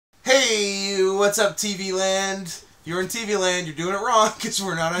Hey, what's up, TV Land? You're in TV Land, you're doing it wrong, because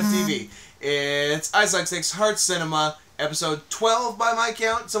we're not on TV. It's ISUXDIX Heart Cinema, episode 12 by my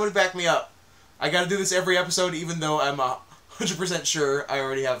count. Somebody back me up. I gotta do this every episode, even though I'm 100% sure I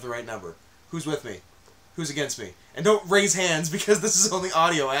already have the right number. Who's with me? Who's against me? And don't raise hands, because this is only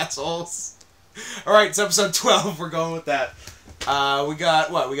audio, assholes. Alright, it's episode 12, we're going with that. We got,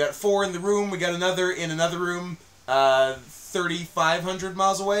 what? We got 4 in the room, we got another in another room, 3,500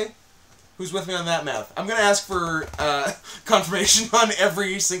 miles away. Who's with me on that math? I'm going to ask for confirmation on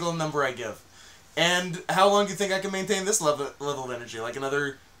every single number I give. And how long do you think I can maintain this level of energy? Like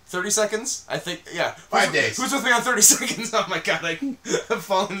another 30 seconds? I think, yeah. 5 days. Who's with me on 30 seconds? Oh my god, I've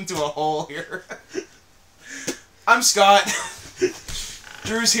fallen into a hole here. I'm Scott.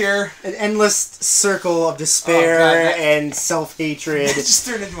 Drew's here. An endless circle of despair and self-hatred. It just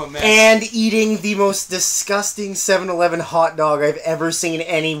turned into a mess. And eating the most disgusting 7-Eleven hot dog I've ever seen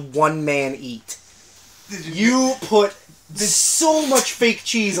any one man eat. You put so much fake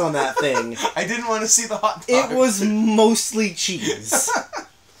cheese on that thing. I didn't want to see the hot dog. It was mostly cheese.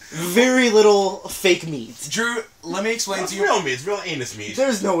 Very little fake meat. Drew, let me explain to you. It's real meat. It's real anus meat.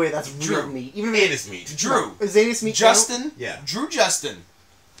 There's no way that's real meat. Even anus meat. Drew. Is anus meat Justin? count? Yeah. Drew Justin.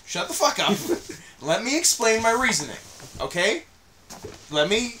 Shut the fuck up. Let me explain my reasoning, okay?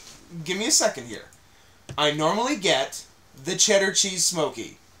 Give me a second here. I normally get the cheddar cheese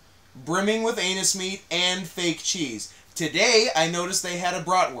smoky, brimming with anus meat and fake cheese. Today, I noticed they had a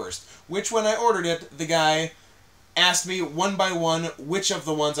bratwurst, which when I ordered it, the guy asked me one by one which of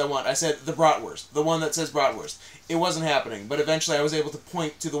the ones I want. I said the bratwurst, the one that says bratwurst. It wasn't happening, but eventually I was able to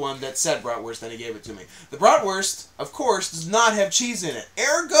point to the one that said bratwurst, and he gave it to me. The bratwurst, of course, does not have cheese in it.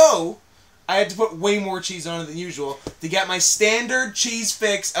 Ergo, I had to put way more cheese on it than usual to get my standard cheese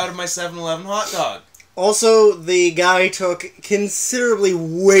fix out of my 7-Eleven hot dog. Also, the guy took considerably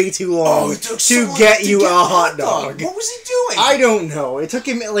way too long to get you a hot dog. What was he doing? I don't know. It took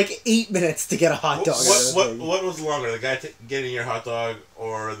him like 8 minutes to get a hot dog. What was longer, the guy getting your hot dog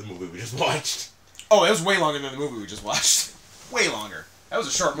or the movie we just watched? Oh, it was way longer than the movie we just watched. Way longer. That was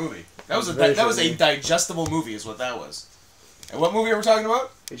a short movie. That was a digestible movie, is what that was. And what movie are we talking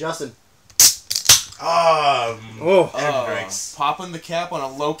about? Hey, Justin. Energy drinks. Popping the cap on a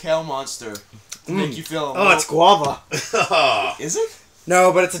low-cal monster to make you feel. It's guava. Is it?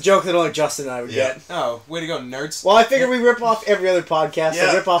 No, but it's a joke that only Justin and I would get. Oh, way to go, nerds. Well, I figured we rip off every other podcast,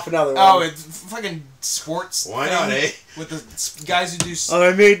 so rip off another one. Oh, it's fucking sports. Why not, eh? With the guys who do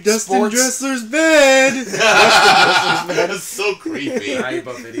I made Dustin Dressler's bed! That's so creepy. Are you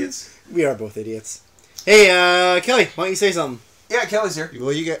both idiots? We are both idiots. Hey, Kelly, why don't you say something? Yeah, Kelly's here.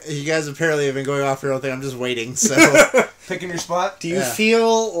 Well, you guys apparently have been going off your own thing. I'm just waiting, so... Picking your spot? Do you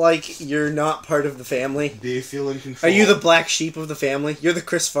feel like you're not part of the family? Do you feel in control? Are you the black sheep of the family? You're the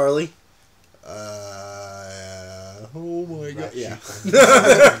Chris Farley? Oh my god, yeah.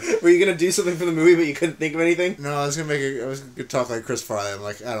 Were you gonna do something for the movie, but you couldn't think of anything? No, I was gonna talk like Chris Farley. I'm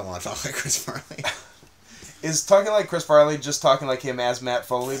like, I don't want to talk like Chris Farley. Is talking like Chris Farley just talking like him as Matt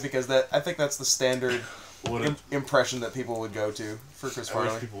Foley? Because I think that's the standard impression that people would go to for Chris Farley.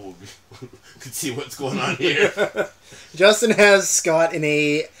 I wish people could see what's going on here. Justin has Scott in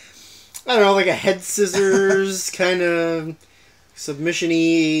a, I don't know, like a head scissors kind of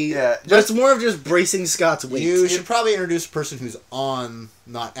submission-y. Yeah. But it's more of just bracing Scott's weight. You should probably introduce a person who's on,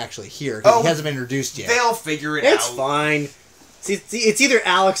 not actually here, because he hasn't been introduced yet. They'll figure it out. It's fine. See, it's either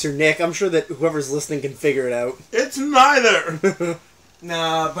Alex or Nick. I'm sure that whoever's listening can figure it out. It's neither.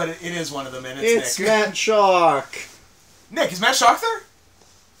 Nah, but it is one of them, and It's Nick. Matt Shock. Nick, is Matt Shock there?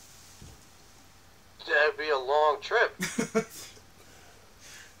 That'd be a long trip.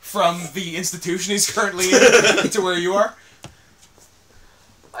 From the institution he's currently in to where you are?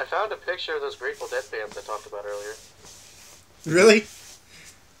 I found a picture of those Grateful Dead bands I talked about earlier. Really?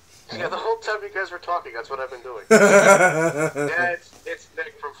 Yeah, the whole time you guys were talking, that's what I've been doing. Yeah, it's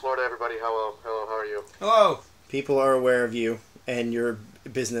Nick from Florida, everybody. Hello, how are you? Hello. People are aware of you and your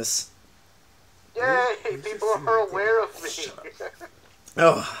business. Yay, people are aware of me.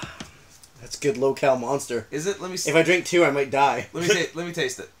 Oh, that's good low-cal monster. Is it? Let me see. If I drink 2, I might die. Let me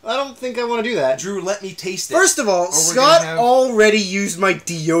taste it. I don't think I want to do that. Drew, let me taste it. First of all, Scott already used my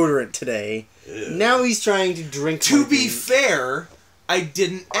deodorant today. Now he's trying to drink To be fair, I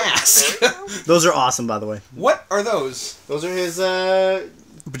didn't ask. Those are awesome, by the way. What are those? Those are his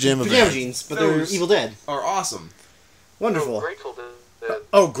Pajama jeans, but they're Evil Dead. Are awesome. Wonderful. Grateful Dead.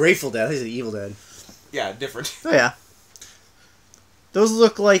 Oh, Grateful Dead. I think it's Evil Dead. Yeah, different. Oh, yeah. Those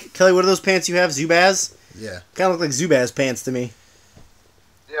look like... Kelly, what are those pants you have? Zubaz? Yeah. Kind of look like Zubaz pants to me.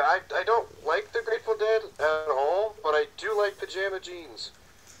 Yeah, I don't like the Grateful Dead at all, but I do like pajama jeans.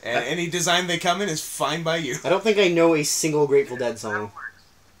 And any design they come in is fine by you. I don't think I know a single Grateful Dead song.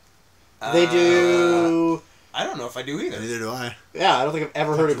 They do... I don't know if I do either. Neither do I. Yeah, I don't think I've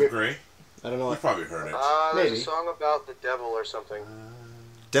ever heard of it. Gray? I don't know. You've probably heard it. There's Maybe. a song about the devil or something.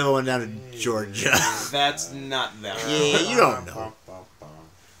 Devil went down to Georgia. That's not them. Yeah, you don't know.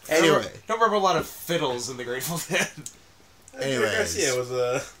 Anyway. Don't remember a lot of fiddles in the Grateful Dead. Anyways. Yeah, it was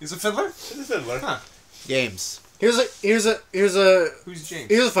a... He's a fiddler? It's a fiddler. Huh. Games. Here's a Who's James?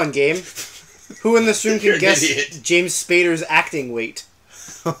 here's a fun game. Who in this room You're can an guess idiot. James Spader's acting weight?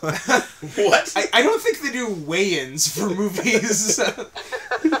 What? I don't think they do weigh-ins for movies.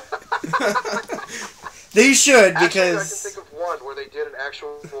 They should, Actually, I can because... think of one where they did an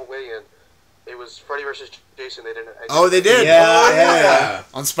actual weigh-in. It was Freddy vs. Jason. They did an. Oh, they did. Yeah, Oh, yeah.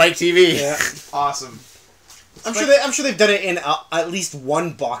 On Spike TV. Yeah. Awesome. I'm sure they've done it in at least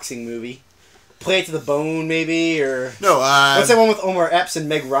one boxing movie. Play It to the Bone, maybe, or... No, What's that one with Omar Epps and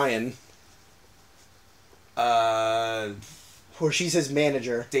Meg Ryan? Where she's his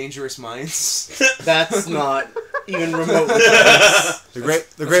manager. Dangerous Minds. That's not even remotely the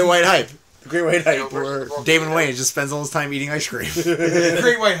Great White Hype. The Great White Hype. Where Damon Wayne just spends all his time eating ice cream.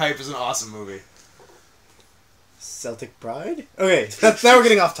 Great White Hype is an awesome movie. Celtic Pride? Okay, now we're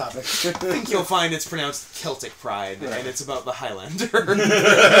getting off topic. I think you'll find it's pronounced Celtic Pride, and it's about the Highlander.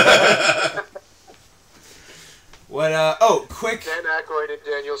 What, quick... Dan Aykroyd and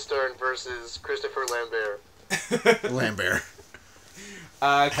Daniel Stern versus Christopher Lambert. Lambert.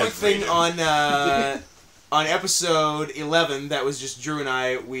 Quick thing on episode 11, that was just Drew and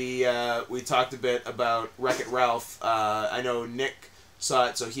I, we talked a bit about Wreck-It Ralph. I know Nick saw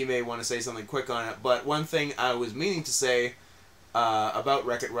it, so he may want to say something quick on it, but one thing I was meaning to say about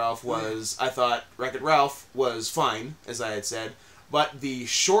Wreck-It Ralph was I thought Wreck-It Ralph was fine, as I had said, but the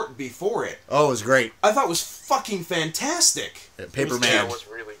short before it, Oh, it was great. I thought was fucking fantastic. Paper Yeah, Man. it was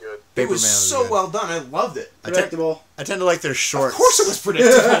really good. It was so good. well done. I loved it. Predictable. I tend to like their shorts. Of course it was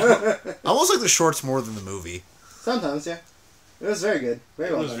predictable. I almost like the shorts more than the movie. Sometimes, yeah. It was very good. Very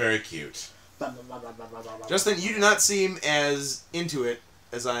It well was done. very cute. Justin, you do not seem as into it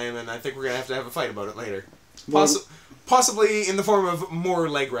as I am, and I think we're going to have a fight about it later. Possibly in the form of more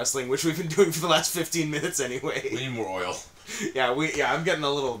leg wrestling, which we've been doing for the last 15 minutes We anyway. need more oil. Yeah, I'm getting a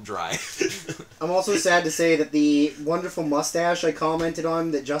little dry. I'm also sad to say that the wonderful mustache I commented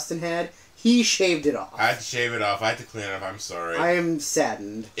on that Justin had, he shaved it off. I had to shave it off. I had to clean it up. I'm sorry. I am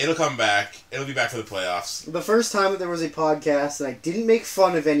saddened. It'll come back. It'll be back for the playoffs. The first time that there was a podcast and I didn't make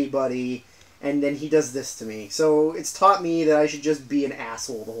fun of anybody, and then he does this to me. So it's taught me that I should just be an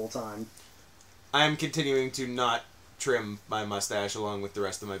asshole the whole time. I'm continuing to not trim my mustache along with the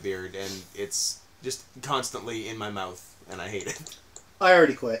rest of my beard, and it's just constantly in my mouth, and I hate it. I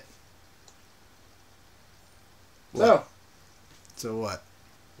already quit. So, So what?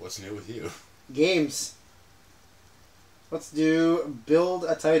 What's new with you? games. Let's do build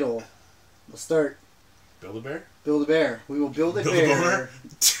a title. We'll start. Build a bear? Build a bear. We will build a Build a bear. boner?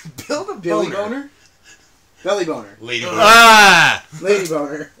 Build a Billy boner. boner? Belly boner. Lady boner. Ah! Lady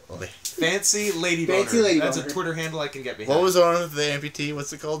boner. Fancy lady Fancy boner. lady That's boner. a Twitter handle I can get behind. What was the one with the amputee?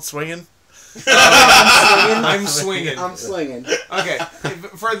 What's it called? Swinging? I'm swinging. I'm slinging. Okay,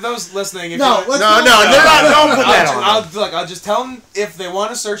 for those listening, if No, you let's No, go- don't put that on. I'll just tell them if they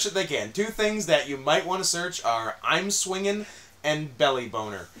want to search it, they can. Two things that you might want to search are I'm swinging and belly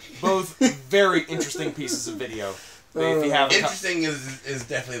boner. Both very interesting pieces of video. If you have Interesting is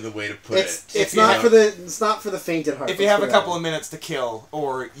definitely the way to put it. It's not for the faint at heart. if you have a couple of minutes to kill,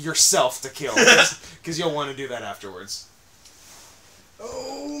 or yourself to kill, because you'll want to do that afterwards.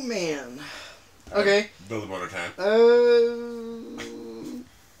 Oh man. Okay. Build a boner time.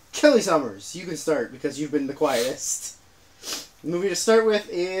 Kelly Summers, you can start because you've been the quietest. The movie to start with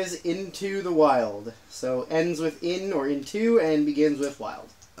is Into the Wild. So ends with in or into and begins with wild.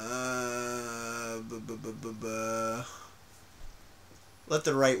 Let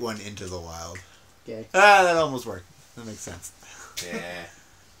the right one into the wild. Okay. Ah, that almost worked. That makes sense. Yeah.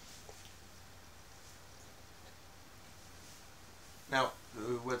 Now,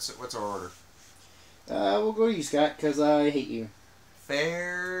 what's our order? We'll go to you, Scott, because I hate you.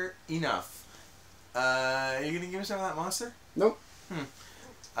 Fair enough. Are you gonna give us some of that monster? Nope.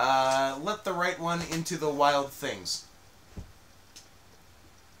 Let the right one into the wild things.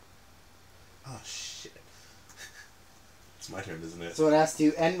 Oh, shit. It's my turn, isn't it? So it has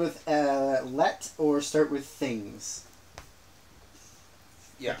to end with let or start with things.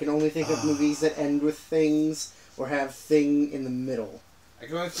 Yeah. I can only think of movies that end with things or have thing in the middle. I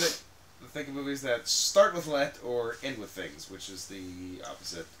can only think of movies that start with let or end with things, which is the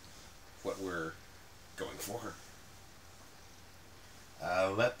opposite of what we're going for.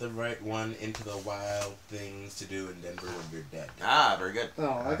 Let the right one into the wild things to do in Denver when you're dead. Ah, very good. Oh,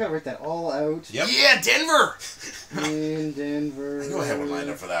 I gotta write that all out. Yep. Yeah, Denver! In Denver. I knew I had one lined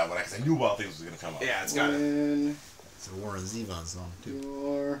up for that one because I knew Wild Things was going to come up. Yeah, it's got it. When It's a Warren Zevon song, too.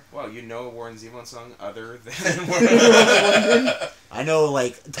 you're... Well, you know a Warren Zevon song other than... I know,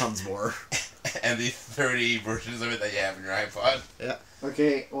 like, tons more. And the 30 versions of it that you have in your iPod. Yeah.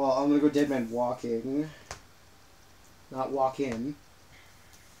 Okay, well, I'm gonna go Dead Man Walking. Not Walk In.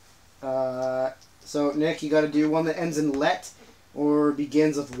 So, Nick, you gotta do one that ends in let or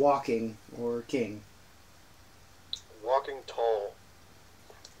begins with walking or king. Walking tall.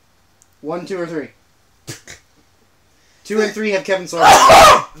 1, 2, or 3? 2 and 3 have Kevin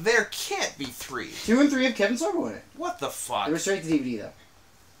Sorbo. There can't be 3. 2 and 3 have Kevin Sorbo in it. What the fuck? They were straight to DVD, though.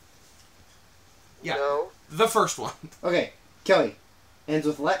 Yeah. No. The first one. Okay, Kelly. Ends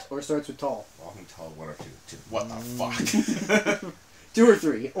with let or starts with tall? Walking tall, 1 or 2. What the fuck? 2 or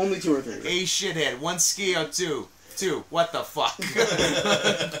 3. Only 2 or 3. A shithead. 1 ski or 2. 2. What the fuck?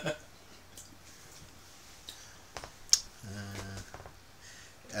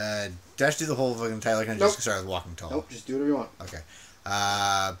 Dash do the whole fucking title. Can I just start with Walking Tall? Nope, just do whatever you want. Okay.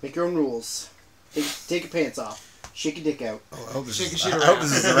 Make your own rules. Take your pants off. Shake your dick out. I hope this Shake is. your shit I hope around.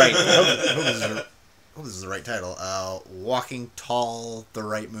 this is the right. I hope this is the right title. Walking Tall, the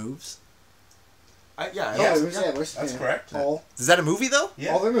right moves. Yeah. Yeah, yeah. That's correct. Tall. Is that a movie though?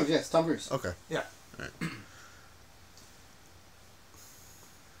 Yeah. All their moves, yes. Tom Cruise. Okay. Yeah.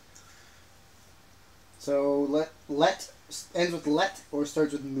 So let ends with let or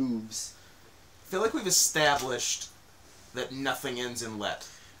starts with moves. I feel like we've established that nothing ends in let.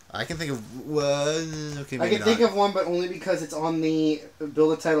 I can think of okay. I Maybe can think of one, but only because it's on the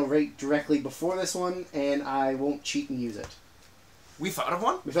build a title right directly before this one, and I won't cheat and use it. We thought of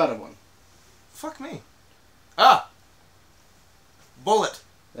one? We thought of one. Fuck me. Ah! Bullet.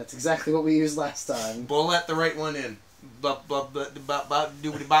 That's exactly what we used last time. Bullet the right one in. Bop, bop, bop, bop, bop,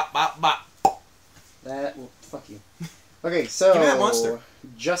 doobity bop, bop, bop. That well, fuck you. Okay, so Give me that monster.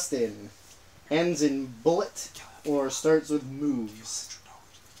 Justin ends in bullet or starts with moves.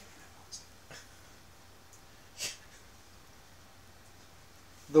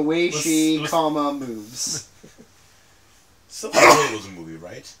 The way she, let's- comma, moves. Silver Bullet was a movie,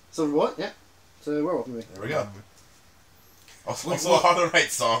 right? So what? Yeah. So werewolf movie. There we go. Also, Well, on the right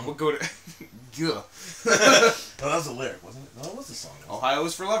song. We'll go to... Gah. No, that was a lyric, wasn't it? No, that was the song. Ohio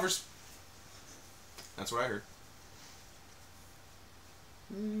is for lovers. That's what I heard.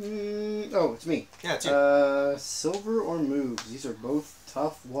 Oh, it's me. Yeah, it's you. Silver or moves? These are both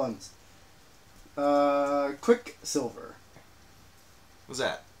tough ones. Quicksilver What's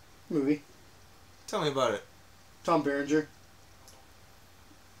that? movie. Tell me about it. Tom Berenger.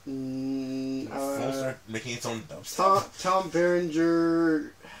 My phone started making its own dubstep. Tom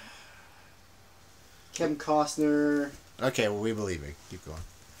Berenger. Kevin Costner. Okay, well, we believe it. Keep going.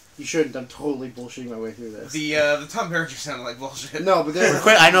 You shouldn't. I'm totally bullshitting my way through this. The Tom Berenger sounded like bullshit. No, but there's.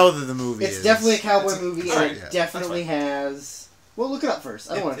 I know that the movie It's is. definitely a cowboy It's a- movie, alright, and it yeah, definitely has. Well, look it up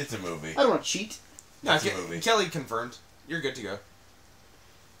first. I don't want. It's a movie. I don't want to cheat. No, It's a movie. Kelly confirmed. You're good to go.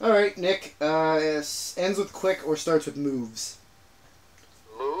 All right, Nick. Ends with quick or starts with moves.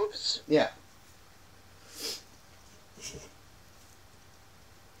 Moves? Yeah.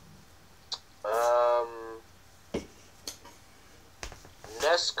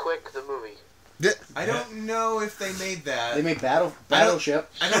 Nesquik the movie. I don't know if they made that. They made Battleship.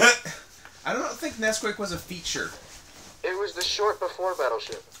 I don't think Nesquik was a feature. It was the short before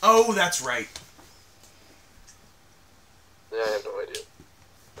Battleship. Oh, that's right. Yeah, I have no idea.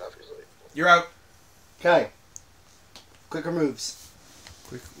 Obviously. You're out. Okay. Quick or moves.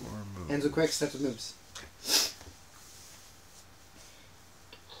 Quick or move. Ends with quick, starts with moves.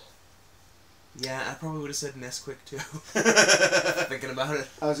 Yeah, I probably would have said Nesquik too. Thinking about it.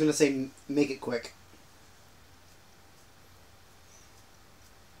 I was gonna say make it quick.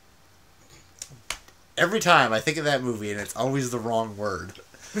 Every time I think of that movie, and it's always the wrong word.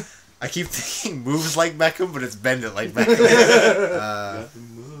 I keep thinking moves like Beckham, but it's bend it like Beckham.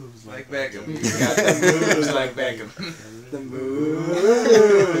 Moves Like Beckham. You got the moves like Beckham. The moves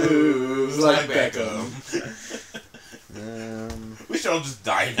like Beckham. We should all just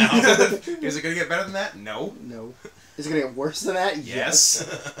die now. Is it gonna get better than that? No. No. Is it gonna get worse than that? Yes.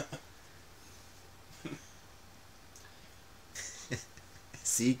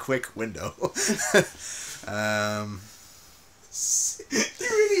 See quick window. You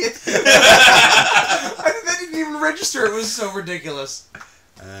idiot. That didn't even register. It was so ridiculous.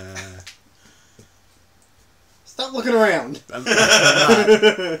 Stop looking around. I'm not.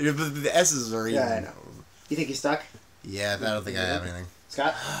 The S's are even. Yeah, I know. You think you're stuck? Yeah, I don't think I have anything.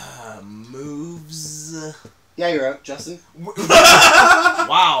 Scott? Moves. Yeah, you're out. Justin?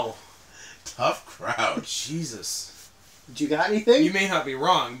 Wow. Tough crowd. Jesus. Did you got anything? You may not be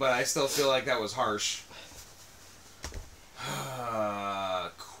wrong, but I still feel like that was harsh.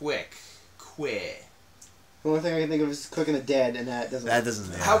 Quick. The only thing I can think of is Quick and the Dead, and that doesn't... That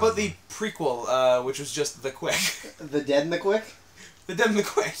doesn't. How about the prequel, which was just The Quick? The Dead and the Quick? The Dead and the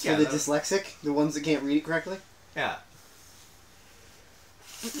Quick, So yeah. the dyslexic? The ones that can't read it correctly? Yeah.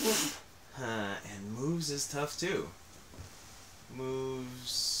 And moves is tough too.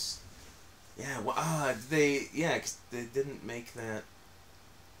 Moves. Yeah. Well, cause they didn't make that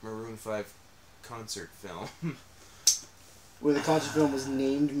Maroon 5 concert film. Where the concert film was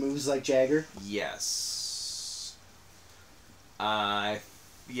named Moves Like Jagger? Yes. I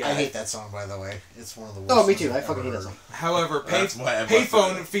hate that song, by the way. It's one of the worst. Oh, me too. songs I I've fucking ever hate that heard. song. However, That's why I Payphone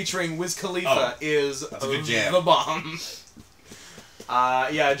busted it. featuring Wiz Khalifa is that's a good jam. the bomb.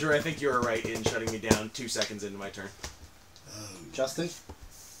 Yeah, Drew, I think you were right in shutting me down 2 seconds into my turn. Justin?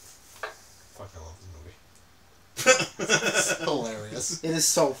 Fuck, I love this movie. It's hilarious. It is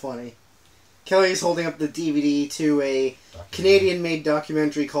so funny. Kelly's holding up the DVD to a Canadian-made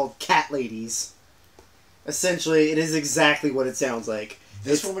documentary called Cat Ladies. Essentially, it is exactly what it sounds like.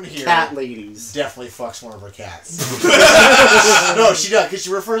 This It's woman here Cat Ladies. definitely fucks one of her cats. No, she does, because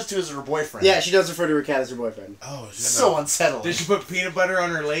she refers to it as her boyfriend. Yeah, she does refer to her cat as her boyfriend. Oh, shit. So unsettling. Did she put peanut butter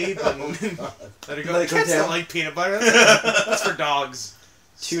on her lathe and let her go? Let it The go cats down. don't like peanut butter. That's for dogs.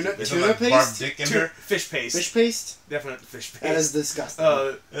 Tuna Isn't like Barb paste? Dick in her? Fish paste. Fish paste? Definite fish paste. That is disgusting.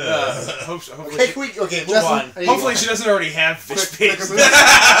 Hopefully, Okay, move Justin, on. are you- hopefully she doesn't already have fish Quick paste. or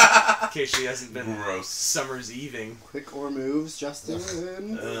In case she hasn't been Gross. summer's eving. Quick or moves, Justin?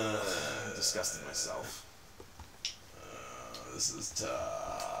 Disgusted myself. This is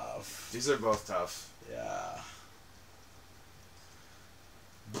tough. These are both tough. Yeah.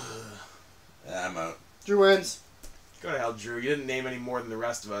 I'm out. Drew wins. Go to hell, Drew. You didn't name any more than the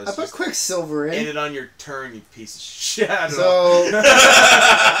rest of us. I put Just Quicksilver end in. it on your turn, you piece of shit. I don't know.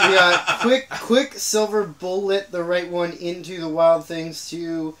 So, we got Quicksilver bullet the right one into the wild things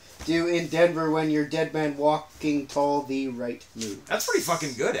to do in Denver when you're dead man walking tall, the right move. That's pretty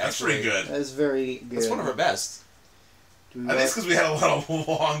fucking good, actually. That's pretty good. That is very good. That's one of our best. Do we I think it's got- because we had a lot of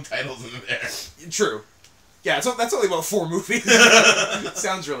long titles in there. True. Yeah, that's only about 4 movies. It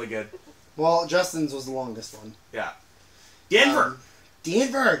sounds really good. Well, Justin's was the longest one. Yeah. Denver!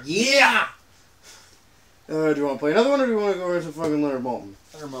 Denver, yeah! Do you want to play another one, or do you want to go into fucking Leonard Maltin?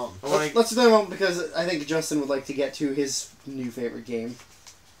 Let's do Leonard Maltin because I think Justin would like to get to his new favorite game.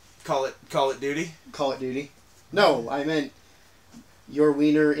 Call it Duty. Call it Duty. No, I meant your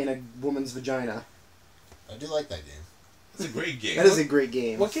wiener in a woman's vagina. I do like that game. It's a great game. That is a great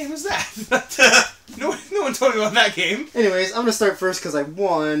game. What game is that? no one told me about that game. Anyways, I'm gonna start first because I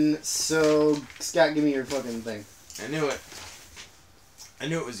won. So Scott, give me your fucking thing. I knew it. I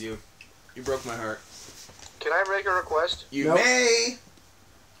knew it was you. You broke my heart. Can I make a request? You Nope. may.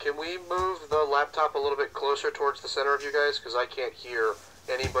 Can we move the laptop a little bit closer towards the center of you guys? Because I can't hear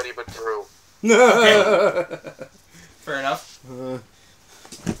anybody but Drew. Fair enough.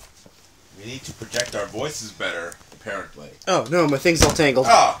 We need to project our voices better, apparently. Oh no, my thing's all tangled.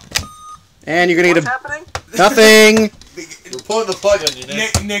 Oh! And you're gonna What's get happening? nothing. We're pulling the plug on you,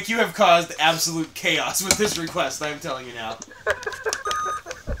 Nick. Nick, you have caused absolute chaos with this request. I'm telling you now.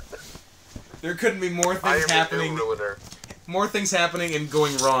 There couldn't be more I things am happening. a new ruiner. More things happening and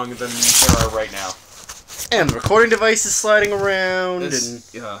going wrong than there are right now. And the recording device is sliding around.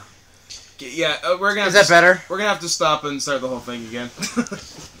 This, yeah, we're gonna. Is that better? We're gonna have to stop and start the whole thing again.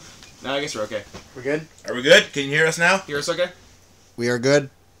 No, I guess we're okay. We're good. Are we good? Can you hear us now? Hear us okay? We are good.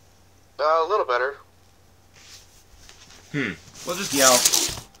 A little better. We'll just yell.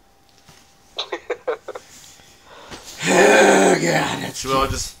 Oh god.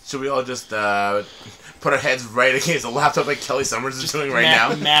 Should we all just put our heads right against the laptop like Kelly Summers is doing right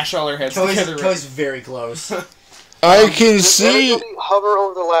now? Mash all our heads together. Kelly's very close. I can see. Everybody hover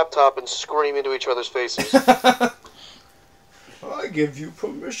over the laptop and scream into each other's faces. I give you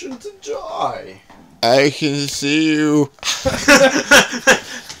permission to die. I can see you.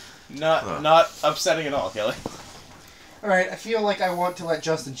 Not upsetting at all, Kelly. Alright, I feel like I want to let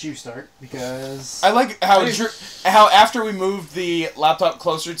Justin Chu start because I like how how after we moved the laptop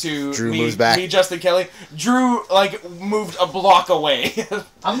closer to Drew moves back. me, Justin, Kelly, Drew moved a block away.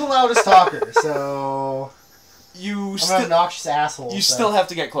 I'm the loudest talker, so You I'm still an obnoxious asshole. you so. still have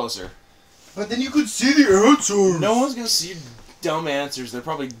to get closer. But then you could see the answer. No one's gonna see your dumb answers. They're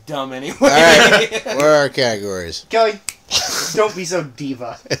probably dumb anyway. Alright, what are our categories? Kelly, don't be so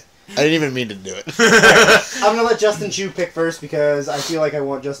diva. didn't even mean to do it. I'm gonna let Justin Chu pick first because I feel like I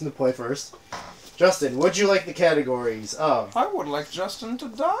want Justin to play first. Justin, would you like the categories of? I would like Justin to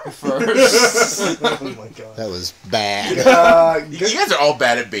die first. Oh my god. That was bad. You guys are all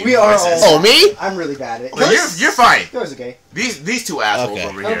bad at baby We are voices. all. Oh, me? I'm really bad at it. Well, you're fine. Yours okay. These two assholes Okay.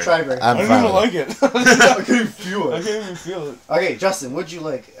 over Don't here. try very I'm hard. fine with like it. I can't even feel I it. can't even feel it. Okay, Justin, would you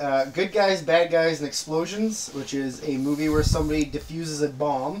like Good Guys, Bad Guys, and Explosions, which is a movie where somebody defuses a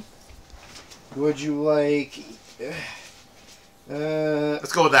bomb? Would you like...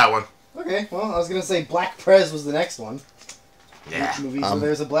 Let's go with that one. Okay, well, I was going to say Black Prez was the next one. Yeah. Movie, so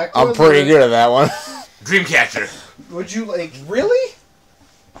there's a Black Prez. I'm pretty good at that one. Dreamcatcher. Would you like... Really?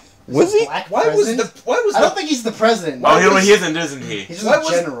 Was he? Black Why was president? the? Why was I the? don't think he's the president. Oh, No, he isn't, isn't he? He's just Why a was,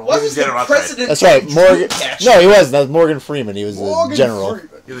 general. why He's was a general, the that's right. president? That's right. Morgan. Dreamcatcher? No, he wasn't. That was Morgan Freeman. He was the Morgan general.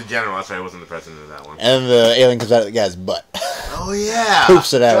 Freeman. He was a general. That's right. He wasn't the president of that one. And the alien comes out of the guy's butt. Oh yeah.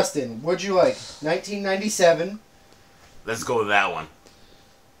 Poops it out. Justin, would you like 1997? Let's go with that one.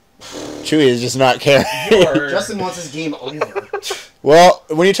 Chewie is just not caring. Justin wants his game over. Well,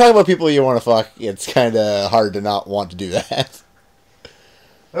 when you talk about people you want to fuck, it's kind of hard to not want to do that.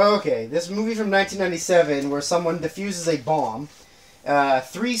 Okay, this movie from 1997 where someone defuses a bomb.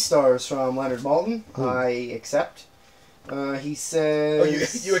 3 stars from Leonard Maltin. I accept. He says... Oh,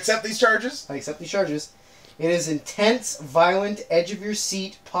 you accept these charges? I accept these charges. It is intense, violent,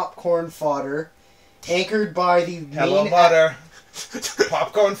 edge-of-your-seat popcorn fodder, anchored by the Hello, main... butter.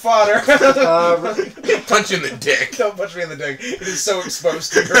 Popcorn fodder. Punch you in the dick. Don't punch me in the dick. It is so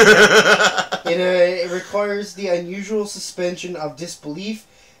exposed to you. It requires the unusual suspension of disbelief,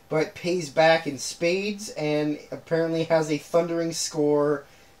 but pays back in spades, and apparently has a thundering score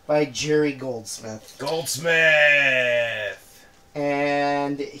by Jerry Goldsmith. Goldsmith.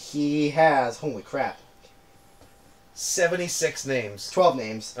 And he has, holy crap, 76 names. 12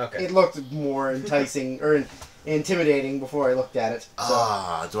 names. Okay. It looked more enticing, or intimidating before I looked at it.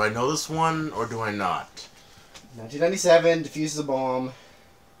 So, Do I know this one or do I not? 1997, defuses a bomb.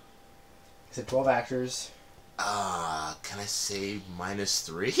 He said 12 actors. Can I say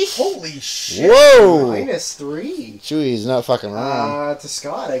 -3? Holy shit. Whoa! -3. Chewie's not fucking wrong. To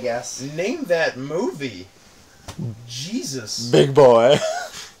Scott, I guess. Name that movie. Jesus. Big boy.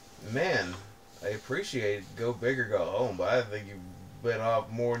 Man, I appreciate Go Big or Go Home, but I think you've been off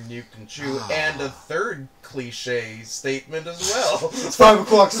more than you can chew. And a third cliche statement as well. It's 5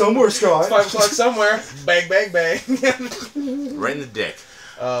 o'clock somewhere, Scott. It's 5 o'clock somewhere. Bang, bang, bang. Right in the dick.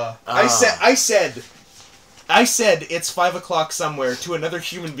 I said it's 5 o'clock somewhere to another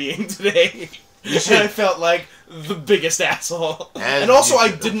human being today. And I felt like the biggest asshole. As And also, you I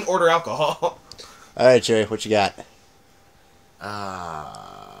should. didn't order alcohol. Alright, Chewie, what you got?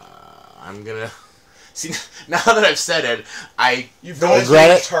 I'm gonna... See, now that I've said it, I You've don't...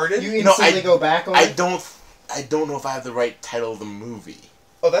 regret it? retarded? You No, instantly go back on I it? don't know if I have the right title of the movie.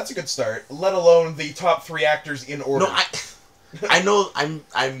 Oh, that's a good start. Let alone the top 3 actors in order. No, I know I'm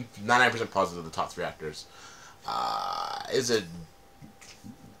 99% positive the top 3 actors. Is it...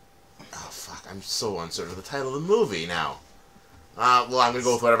 Oh, fuck. I'm so uncertain of the title of the movie now. Well, I'm gonna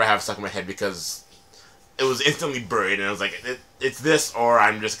go with whatever I have stuck in my head because it was instantly buried and I was like, it's this or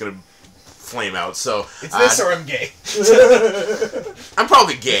I'm just gonna flame out. So It's this or I'm gay. I'm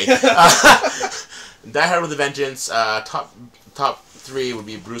probably gay. Die Hard with a Vengeance. Top 3 would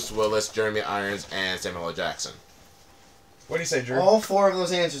be Bruce Willis, Jeremy Irons, and Samuel L. Jackson. What do you say, Drew? All 4 of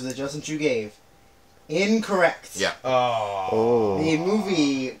those answers that Justin Chu gave. Incorrect. Yeah. Oh. The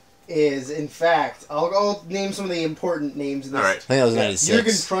movie is, in fact, I'll name some of the important names in this. All right. I think that was Jürgen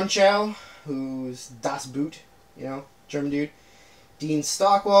 96. Krunchow, who's Das Boot, German dude. Dean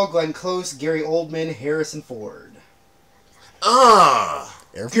Stockwell, Glenn Close, Gary Oldman, Harrison Ford.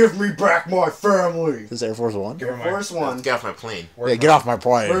 Give me back my family. This is Air Force One? Give her my- Force One. Let's get off my plane. Yeah, get off my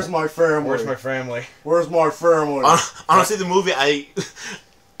plane. Where's my family? Where's my family? Where's my family? Honestly, the movie,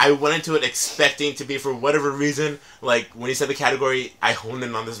 I went into it expecting to be, for whatever reason, like, when he said the category, I honed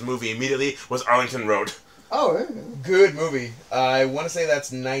in on this movie immediately, was Arlington Road. Oh, yeah. Good movie. I want to say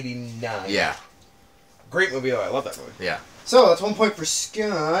that's 99. Yeah. Great movie, though. I love that movie. Yeah. So, that's 1 point for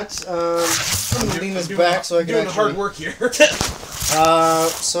Scott. I'm going to lean this back so I can doing the actually... hard work here.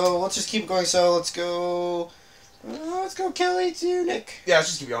 So, let's just keep going. So, let's go Kelly to Nick. Yeah, let's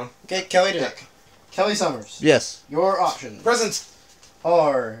just keep going. Okay, Kelly to Nick. Kelly Summers. Yes. Your options Presents.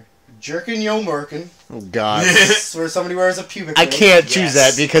 are Jerkin Yo Merkin, Oh, God. where somebody wears a pubic I ring. can't choose Yes.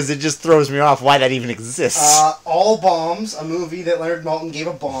 that because it just throws me off why that even exists. All Bombs, a movie that Leonard Maltin gave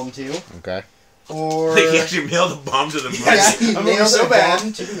a bomb to. Okay. Or... Like, he actually mailed a bomb to the movie. Yeah, he A movie nailed so a bad,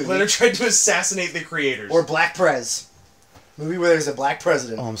 bomb to the movie. Leonard tried to assassinate the creators. Or Black Prez. Movie where there's a black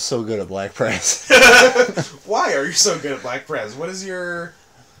president. Oh, I'm so good at Black Press. Why are you so good at Black Prez? What is your...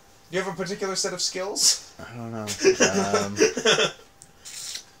 Do you have a particular set of skills? I don't know.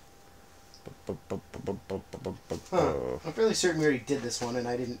 I'm fairly certain we already did this one, and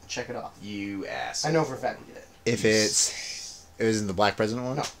I didn't check it off. You ass. I know for a fact we did it. If it was in the Black President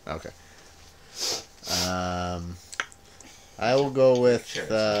one? No. Okay. I will go with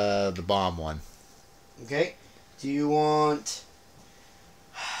the bomb one. Okay. Do you want...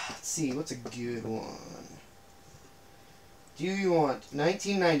 Let's see, what's a good one? Do you want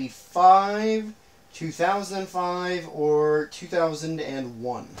 1995, 2005, or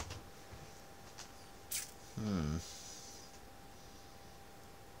 2001?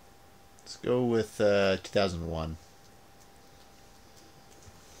 Let's go with 2001.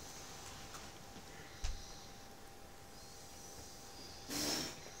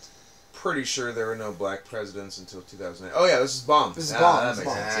 Pretty sure there were no black presidents until 2008. Oh yeah, this is bomb. This is bomb. That This is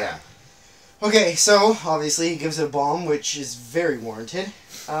makes bomb. sense. Yeah. Okay, so obviously he gives it a bomb, which is very warranted.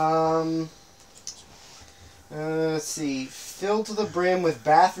 Let's see. Filled to the brim with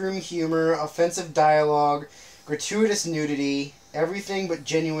bathroom humor, offensive dialogue, gratuitous nudity, everything but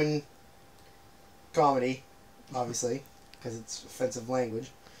genuine comedy, obviously, because it's offensive language.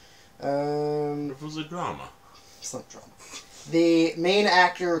 It was a drama. It's not drama. The main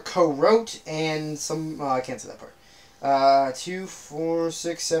actor co-wrote and some... I can't say that part. 2, 4,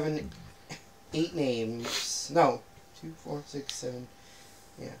 6, 7, 8 names. No. 2, 4, 6, 7...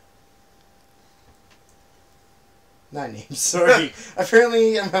 Yeah. 9 names. Sorry.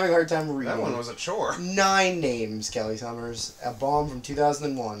 Apparently I'm having a hard time reading. That one was a chore. 9 names, Kelly Summers. A bomb from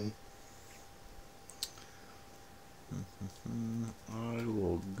 2001. I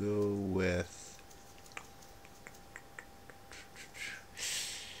will go with...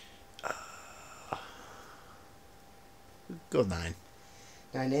 Go 9.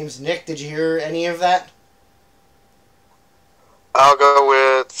 9 names. Nick, did you hear any of that? I'll go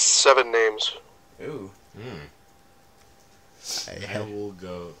with 7 names. Ooh. I will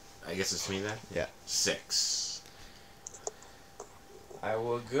go... I guess it's me then? Yeah. 6. I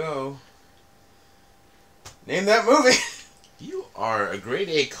will go. Name that movie. You are a grade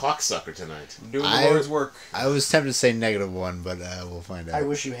A cocksucker tonight. I'm doing the Lord's work. I was tempted to say -1, but we'll find out. I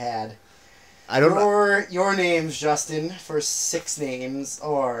wish you had. I don't know. Your names, Justin, for 6 names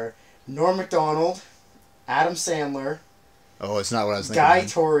are Norm Macdonald, Adam Sandler, Oh, it's not what I was thinking. Guy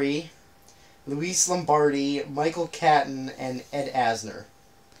Torrey, Luis Lombardi, Michael Catton, and Ed Asner.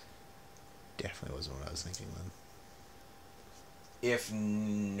 Definitely wasn't what I was thinking then. If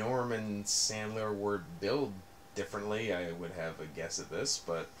Norman Sandler were billed differently, I would have a guess at this,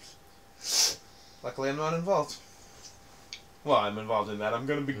 but luckily I'm not involved. Well, I'm involved in that. I'm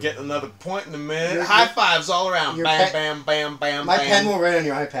going to be getting another point in a minute. High fives all around. your Bam, pen- bam, bam, bam, My bam. pen will write on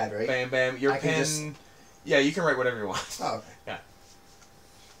your iPad, right? Bam, bam. Your I can pen... just- Yeah, you can write whatever you want. Oh, okay. Yeah.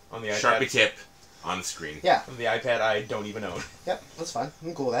 On the iPad. Sharpie tip on the screen. Yeah. On the iPad I don't even own. Yep, that's fine.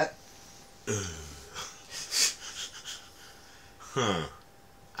 I'm cool with that. Huh.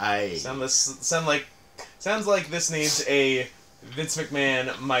 Sounds like this needs a Vince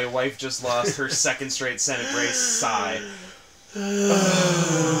McMahon, my wife just lost her second straight Senate race sigh.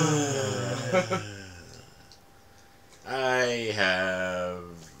 I have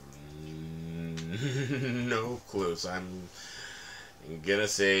no clue, so I'm gonna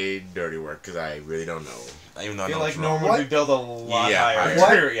say dirty work because I really don't know. Even though I feel know like it's wrong. Norm would be billed a lot Yeah, higher.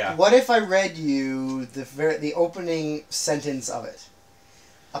 higher. Yeah. What if I read you the opening sentence of it?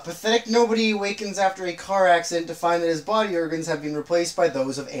 A pathetic nobody awakens after a car accident to find that his body organs have been replaced by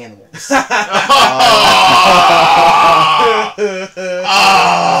those of animals.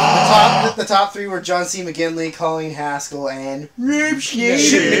 The top 3 were John C. McGinley, Colleen Haskell, and Rip Shit,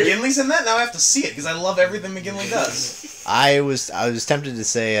 Schneider. McGinley's in that? Now I have to see it because I love everything McGinley does. I was tempted to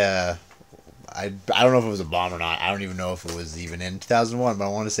say I don't know if it was a bomb or not. I don't even know if it was even in 2001, but I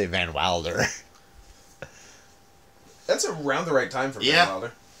want to say Van Wilder. That's around the right time for Yeah. Van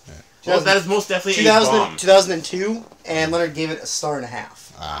Wilder. Well, that is most definitely a 2000, bomb. 2002, and Leonard gave it a 1.5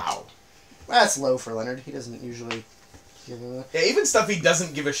 stars. Wow. That's low for Leonard. He doesn't usually give him a... Yeah, even stuff he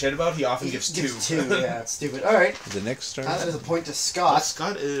doesn't give a shit about, he often gives 2. Gives 2, yeah, it's stupid. Alright, The next turn. that is a point to Scott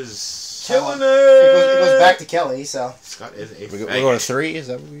Scott. is... Killing It goes back it! to Kelly, so Scott is a We go faggot. to 3? Is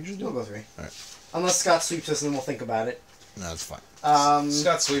that what we usually do? we'll go 3. Alright. Unless Scott sweeps us, and then we'll think about it. No, that's fine.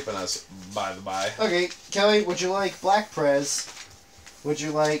 Scott's sweeping us, by the by. Okay, Kelly, would you like Black Prez? Would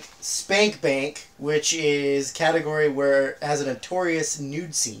you like Spank Bank, which is category where it has a notorious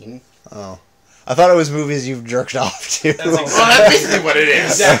nude scene? Oh. I thought it was movies you've jerked off to. That's Well, that's basically what it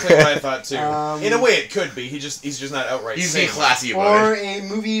is. exactly what I thought too. In a way, it could be. He's just not outright. He's saying being classy about Or it. a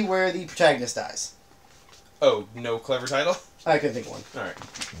movie where the protagonist dies. Oh, no clever title. I couldn't think of one. All right.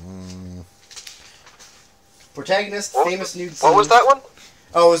 Protagonist, What- famous nude scene. What was that one?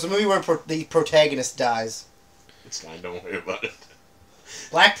 Oh, it was a movie where the protagonist dies. It's fine. Don't worry about it.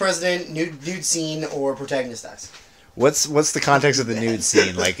 Black president, nude scene, or protagonist dies. What's the context of the nude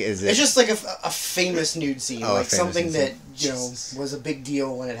scene? Like, is it? It's just like a famous nude scene, Oh, a like famous something nude that scene. was a big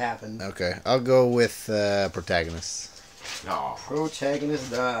deal when it happened. Okay, I'll go with protagonist. Oh.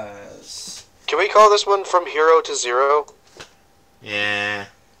 Protagonist dies. Can we call this one From Hero to Zero? Yeah.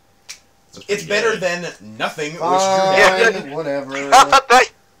 It's better than nothing. Which Drew Fine, Yeah. whatever.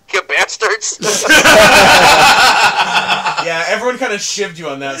 You bastards! Yeah, everyone kind of shivved you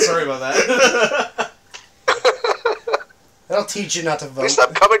on that. Sorry about that. That'll teach you not to vote. Please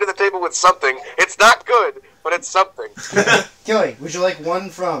stop coming to the table with something. It's not good, but it's something. Kelly, would you like one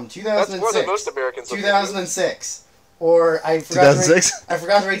from That's more than 2006? most Americans would do. 2006. Or I forgot 2006? I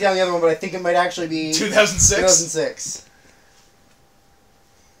forgot to write down the other one, but I think it might actually be 2006. 2006. Ah.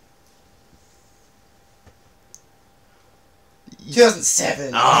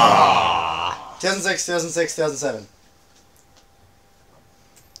 2007. Ah. 2006, 2006, 2007.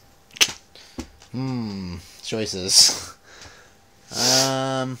 Choices.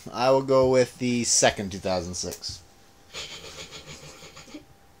 I will go with the second 2006.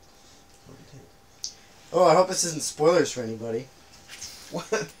 Oh, I hope this isn't spoilers for anybody.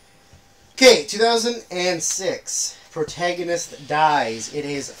 What? Okay, 2006. Protagonist dies. It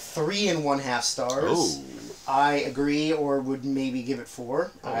is 3 1/2 stars. Oh. I agree, or would maybe give it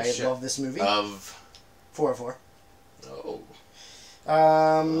 4. Oh, I shit. love this movie. Of. 4 4.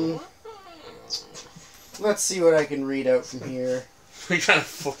 Oh. Let's see what I can read out from here. Are you trying to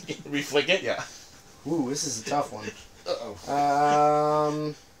reflick it? Yeah. Ooh, this is a tough one.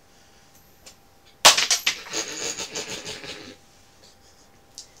 Uh-oh.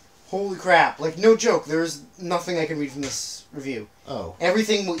 Holy crap. Like, no joke, there's nothing I can read from this review. Oh.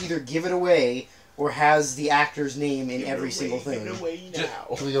 Everything will either give it away or has the actor's name in every single thing. Give it away now.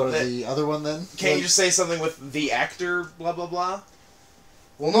 Can we go to the other one then? Can't you just say something with the actor, blah, blah, blah?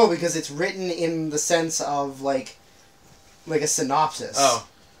 Well, no, because it's written in the sense of, like a synopsis. Oh.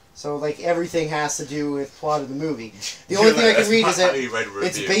 So, like, everything has to do with plot of the movie. The only thing I can read is that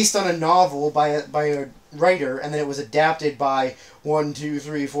it's based on a novel by a writer, and then it was adapted by 1, 2,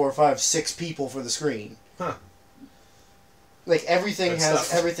 3, 4, 5, 6 people for the screen. Huh. Like, everything Good has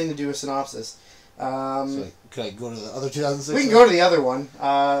stuff. everything to do with synopsis. So, could I go to the other 2006? We can go to the other one.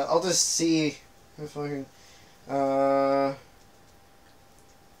 I'll just see if I can.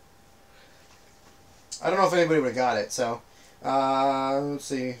 I don't know if anybody would have got it, so. Let's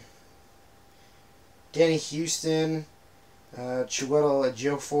see. Danny Houston, Chiwetel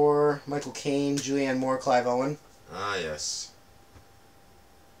Ejiofor, Michael Caine, Julianne Moore, Clive Owen. Ah, yes.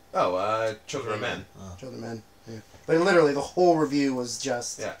 Oh, Children of Men. Children Men. Yeah. But literally, the whole review was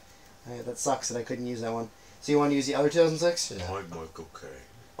just. Yeah. That sucks that I couldn't use that one. So you want to use the other 2006? Yeah. I'm Michael Caine.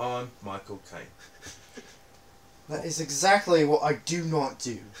 On Michael Caine. That is exactly what I do not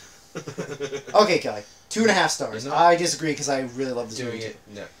do. Okay, Kelly. 2.5 stars. No. I disagree because I really love this Doing movie. it.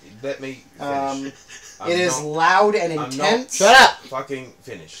 No. Let me finish. It is loud and I'm intense. Shut up! Fucking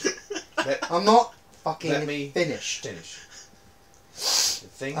finish. I'm not fucking Let me finished. Finish.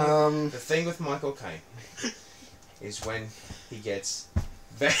 The thing with Michael Caine is when he gets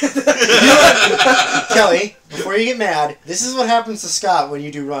Kelly, before you get mad, this is what happens to Scott when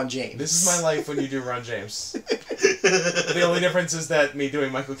you do Ron James. This is my life when you do Ron James. The only difference is that me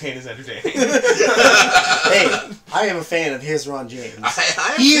doing Michael Caine is entertaining. Hey, I am a fan of his Ron James.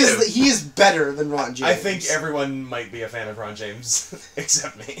 I He is better than Ron James. I think everyone might be a fan of Ron James,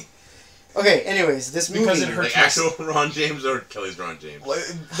 except me. Okay, anyways, this movie... Because it hurts Like actual Ron James or Kelly's Ron James? Well,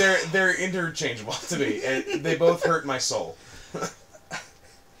 they're interchangeable to me, and they both hurt my soul.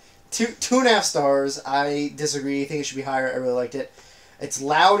 2.5 stars. I disagree. I think it should be higher. I really liked it. It's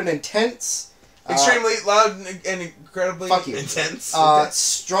loud and intense. Extremely loud and incredibly Fuck you. Intense.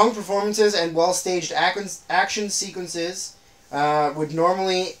 Strong performances and well-staged action sequences would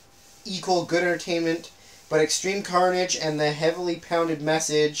normally equal good entertainment, but extreme carnage and the heavily pounded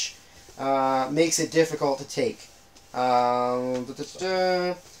message makes it difficult to take.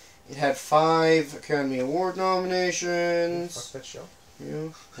 It had 5 Academy Award nominations. Fuck that show.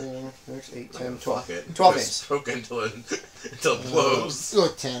 4, 6, 8, 10, Fuck 12. it. 12 Just games. Smoke until it blows.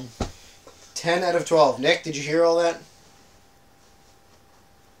 Look, 10. 10 out of 12. Nick, did you hear all that?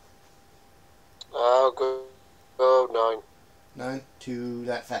 Oh, good. Oh, 9. 9 to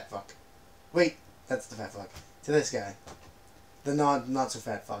that fat fuck. Wait, that's the fat fuck. To this guy. The not so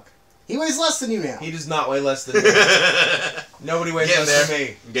fat fuck. He weighs less than you now. He does not weigh less than me. Nobody weighs less than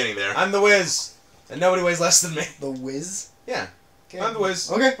me. I'm getting there. I'm the Wiz, and nobody weighs less than me. The Wiz? Yeah, Okay. I'm the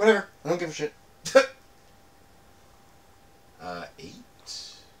Wiz. Okay, whatever. I don't give a shit. 8.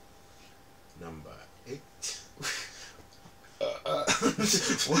 Number 8.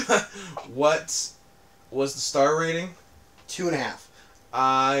 What was the star rating? 2.5.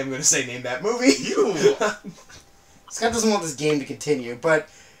 I'm gonna say name that movie. You. Scott doesn't want this game to continue, but...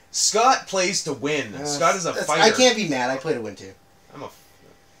 Scott plays to win. Scott is a fighter. I can't be mad. I play to win, too. I'm a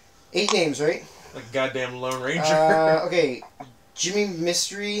 8 names, right? goddamn Lone Ranger. Okay. Jimmy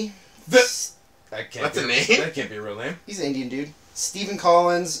Mystery. That can't That's be a name? That can't be a real name. He's an Indian dude. Stephen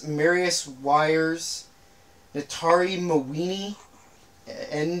Collins, Marius Wires, Natari Mawini,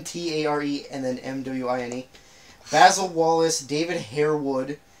 Ntare, and then Mwine. Basil Wallace, David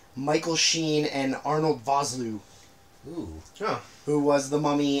Harewood, Michael Sheen, and Arnold Vosloo, Ooh. Oh. who was the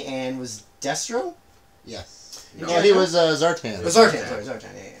Mummy and was Destro? Yes. No. No, he was Zartan. Zartan, sorry,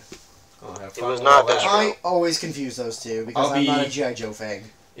 Zartan, yeah. I'll have It fun was with not all that. that. I always confuse those two because I'll I'm not a be- G.I. Joe fag.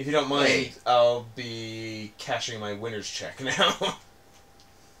 If you don't mind, Wait. I'll be cashing my winner's check now.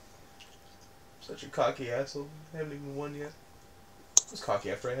 Such a cocky asshole. I haven't even won yet. I was cocky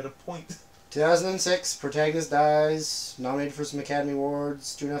after I had a point. 2006, protagonist dies, nominated for some Academy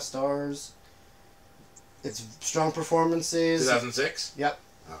Awards, 2.5 stars. It's strong performances. 2006? Yep.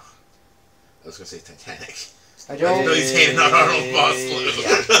 Oh. I was going to say Titanic. I I don't. didn't know he's hating on Arnold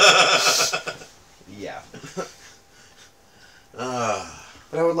Vosloo. Yeah.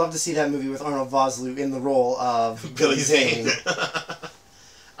 But I would love to see that movie with Arnold Vosloo in the role of Billy Zane.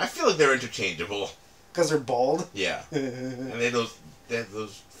 I feel like they're interchangeable. Because they're bald. Yeah. And they have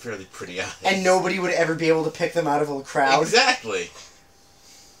those fairly pretty eyes. And nobody would ever be able to pick them out of a crowd. Exactly.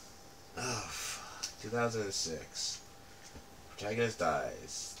 Oh, fuck. 2006. Protagonist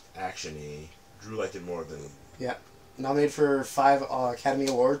dies. Action-y. Drew liked it more than... Nominated for 5 Academy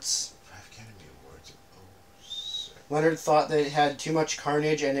Awards. 5 Academy Awards. Oh, sick. Leonard thought that it had too much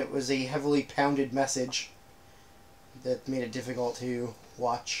carnage and it was a heavily pounded message that made it difficult to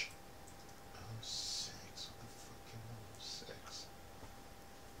watch. 06. What the fuck came out in 06?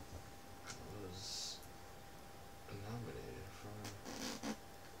 I was nominated for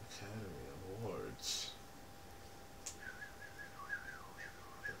Academy Awards.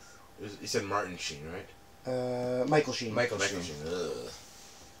 You said Martin Sheen, right? Michael Sheen. Michael Michael Sheen. Sheen. Ugh.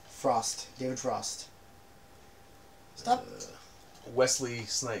 Frost. David Frost. Stop. Wesley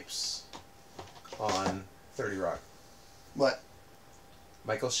Snipes on 30 Rock. What?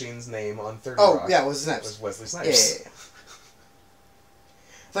 Michael Sheen's name on 30 Oh, Rock yeah, Wesley Snipes. was Wesley Yeah, Snipes. yeah, yeah.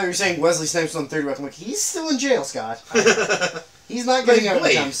 I thought you were saying Wesley Snipes on 30 Rock. I'm like, he's still in jail, Scott. He's not getting out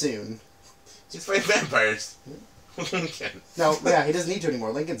Blade. anytime soon. He's fighting vampires. Lincoln. No, yeah, he doesn't need to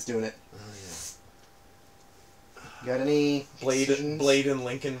anymore. Lincoln's doing it. Oh, yeah. Got any decisions? Blade and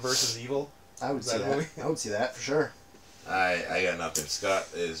Lincoln versus Evil. I would Is see that a that. movie? I would see that for sure. I got nothing. Scott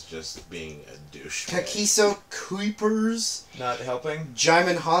is just being a douche. Kakiso Kuipers, Not helping.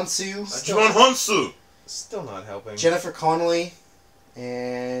 Jaimin Hansu, John Honsu! Still not helping. Jennifer Connelly,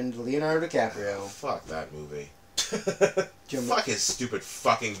 and Leonardo DiCaprio. Fuck that movie. Jim- Fuck his stupid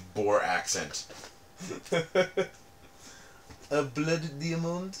fucking Boer accent. A Blood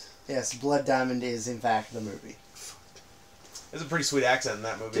Diamond. Yes, Blood Diamond is in fact the movie. There's a pretty sweet accent in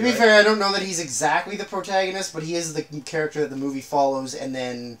that movie. To be right? fair, I don't know that he's exactly the protagonist, but he is the character that the movie follows, and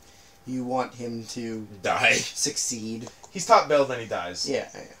then you want him to Die. succeed. He's top billed, then he dies. Yeah.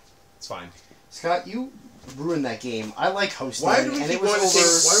 It's fine. Scott, you ruined that game. I like hosting, Why do we and keep it was going the over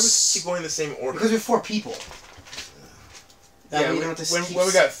same? Why do we keep going the same order? because we have 4 people. That way Yeah, you don't have to when keep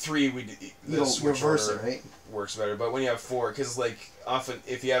we got 3, we you'll switch reverse order it, right? works better. But when you have 4, because like often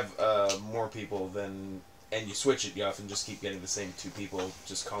if you have more people, then and you switch it, you often just keep getting the same 2 people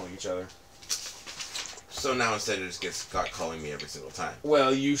just calling each other. So now instead it just gets Scott calling me every single time.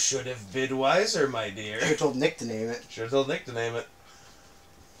 Well, you should have bid wiser, my dear. I told Nick to name it. Should have told Nick to name it.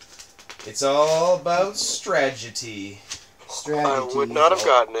 It's all about strategy. Strategy. I would not have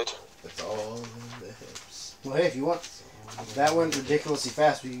gotten it. It's all in the hips. Well, hey, if you want, if that went ridiculously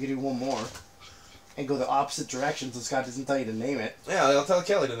fast, we could do one more, and go the opposite direction so Scott doesn't tell you to name it. Yeah, I'll tell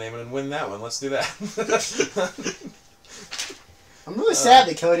Kelly to name it and win that one. Let's do that. I'm really sad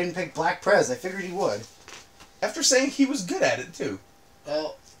that Kelly didn't pick Black Prez. I figured he would. After saying he was good at it too.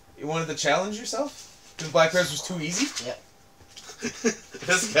 Well, You wanted to challenge yourself? Because Black Bears was too easy?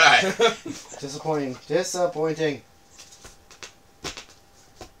 This guy. Disappointing. Disappointing.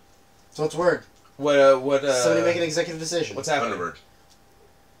 So what's word? What Somebody make an executive decision. What's happening? Thunderbird.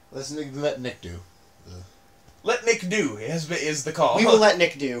 Let's let Nick do. Let Nick do is the call. We will let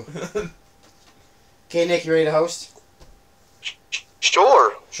Nick do. Okay, Nick, you ready to host?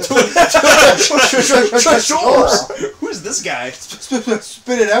 Sure. Sure. Who's this guy?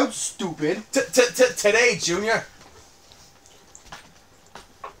 Spit it out, stupid. Today, Junior.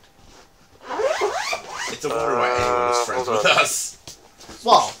 It's a wonder why anyone is friends with us.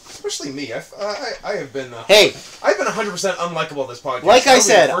 Well, Especially me. I have been. hey, I've been 100% unlikable this podcast. like I I'll be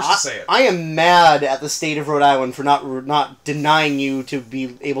said, the first to say it. I am mad at the state of Rhode Island for not denying you to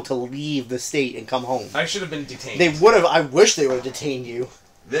be able to leave the state and come home. I should have been detained. They would have. I wish they would have detained you.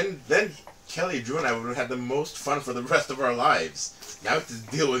 Then Kelly, Drew, and I would have had the most fun for the rest of our lives. Now to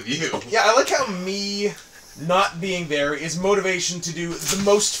deal with you. Yeah, I like how me not being there is motivation to do the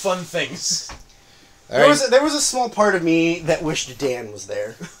most fun things. There was a small part of me that wished Dan was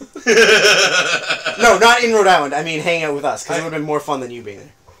there. No, not in Rhode Island. I mean, hang out with us, because it would have been more fun than you being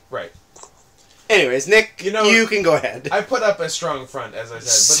there. Right. Anyways, Nick, you can go ahead. I put up a strong front, as I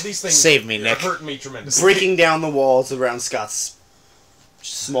said, but these things Save me, Nick. hurt me tremendously. Breaking down the walls around Scott's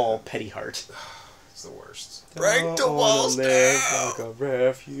small, petty heart. It's the worst. Break the walls live down. like a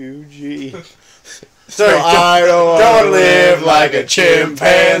refugee. Sorry, I don't want to live like a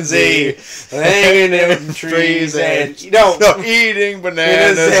chimpanzee, hanging in trees and eating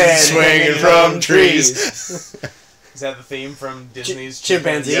bananas and swinging from trees. Is that the theme from Disney's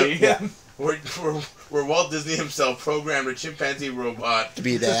Chimpanzee? Chimpanzee? Yeah. Where Walt Disney himself programmed a chimpanzee robot To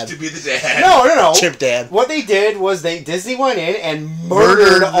be dad. to be the dad. No. Chimp dad. What they did was Disney went in and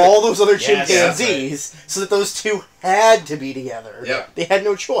murdered all those other Yes, chimpanzees so that those two had to be together. Yep. They had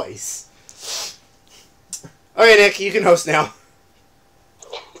no choice. Okay, Nick, you can host now.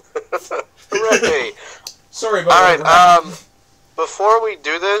 Hooray. Sorry about All that. right. Before we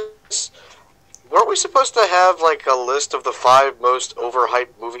do this, weren't we supposed to have like a list of the 5 most overhyped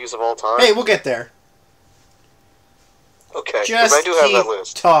movies of all time? Hey, we'll get there. Okay, 'cause Just I do have keep that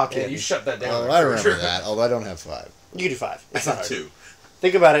list. talking. Yeah, you shut that down. Oh, I remember that, although I don't have 5. You can do 5. I It's not have hard. 2.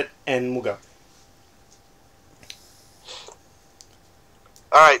 Think about it, and we'll go.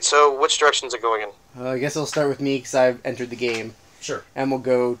 All right, so which direction is it going in? I guess I'll start with me because I've entered the game, Sure. and we'll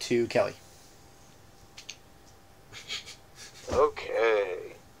go to Kelly.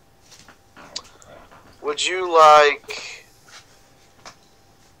 Okay. Would you like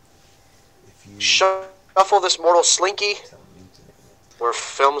Shuffle This Mortal Slinky, where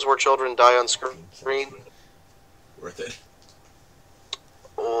films where children die on screen? Worth it.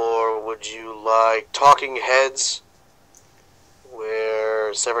 Or would you like Talking Heads,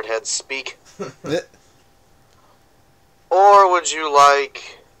 where severed heads speak? Or would you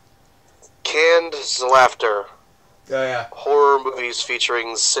like Canned Laughter, Oh, yeah. horror movies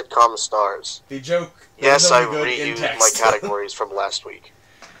featuring sitcom stars? The joke. Yes, is I only good in reused my text. categories from last week.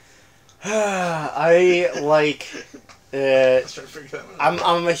 I like. I was trying to figure that one out.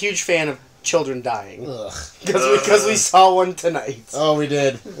 I'm a huge fan of children dying Ugh. because we saw one tonight. Oh, we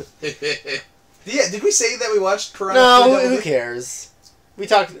did. Yeah, did we say that we watched Piranha No, 3 who Double? cares? We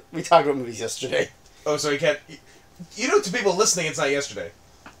talked about movies yesterday. Oh, so you can't... You know, to people listening, it's not yesterday.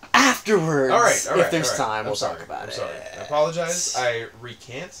 Afterwards, All right. if there's all right. time, I'm we'll sorry. talk about I'm it. sorry. I apologize. I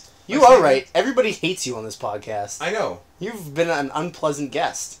recant. You my are statement. right. Everybody hates you on this podcast. I know. You've been an unpleasant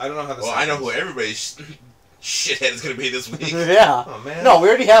guest. I don't know how this Well, I know happens. who everybody's shithead's gonna be this week. Yeah. Oh, man. No, we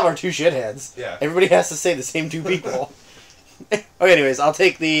already have our 2 shitheads. Yeah. Everybody has to say the same 2 people. Okay, anyways, I'll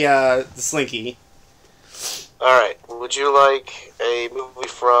take the Slinky. Alright, would you like a movie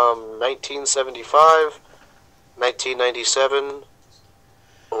from 1975, 1997,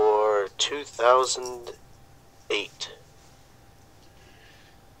 or 2008?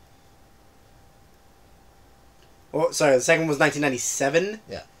 Oh, sorry, the second one was 1997.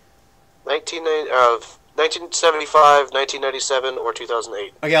 1975, 1997, or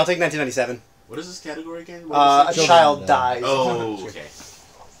 2008? Okay, I'll take 1997. What is this category again? A Children child die. dies. Oh, okay.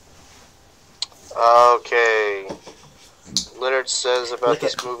 Okay. Leonard says about Lick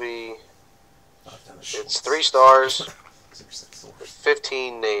this it. movie, it's 3 stars,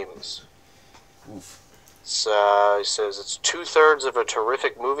 15 names. Oof. He says it's 2/3 of a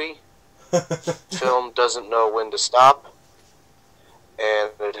terrific movie. Film doesn't know when to stop.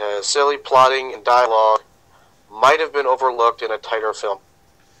 And it has silly plotting and dialogue. Might have been overlooked in a tighter film.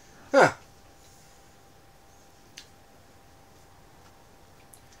 Huh.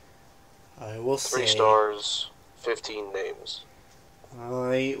 I will 3 say. stars, 15 names.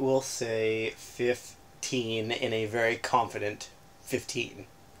 I will say 15 in a very confident 15.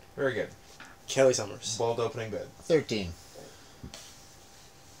 Very good. Kelly Summers. Bold opening bid. 13.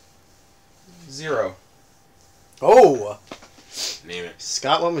 0. Oh! Name it.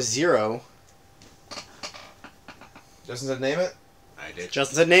 Scott went with 0. Justin said name it. I did.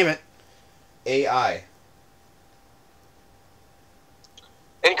 Justin said name it. AI.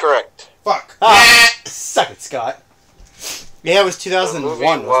 Incorrect. Fuck. Ah, suck it, Scott. Yeah, it was The 2001, movie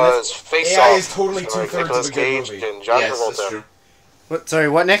wasn't was Face AI Off. is totally starring 2/3 of Nicolas a good Cage movie. and John Yes, that's Travolta. true. it? What? Sorry,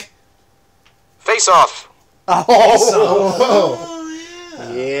 what, Nick? Face Off. Oh,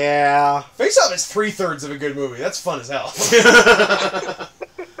 yeah. Face Off is 3/3 of a good movie. That's fun as hell.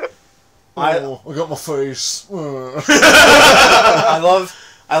 I got my face. I love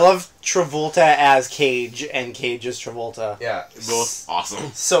Travolta as Cage and Cage as Travolta. Yeah. Both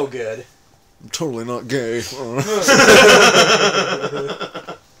awesome. So good. I'm totally not gay.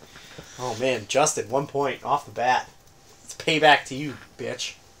 Oh man, Justin, 1 point off the bat. It's payback to you,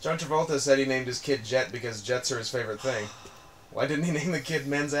 bitch. John Travolta said he named his kid Jet because jets are his favorite thing. Why didn't he name the kid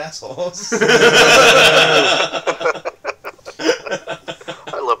Men's Assholes? I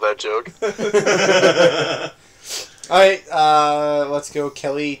love that joke. Alright, let's go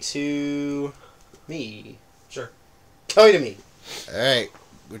Kelly to me. Sure. Kelly to me. Alright,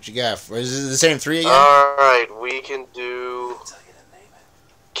 what you got? Is it the same 3 again? Alright, we can do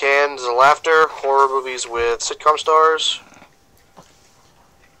canned laughter, horror movies with sitcom stars,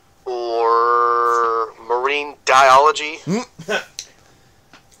 or marine diology,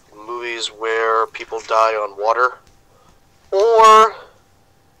 movies where people die on water, or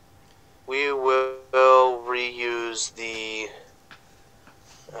we will reuse the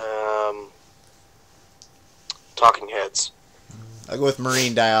Talking Heads. I'll go with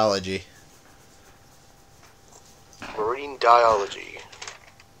marine diology. Marine diology.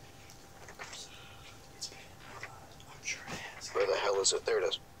 Where the hell is it? There it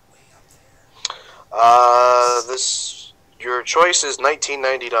is. Your choice is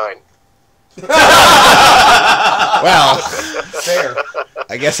 1999. Well, Fair.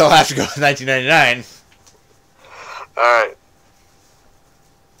 I guess I'll have to go with 1999. Alright.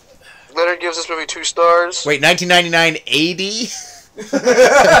 Leonard gives this movie 2 stars. Wait, 1999 AD?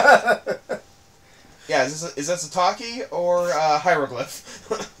 Yeah, is that Sataki or Hieroglyph?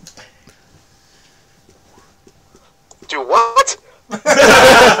 Do what?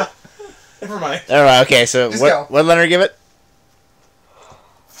 Never mind. Alright, okay, so Just go. what Leonard give it?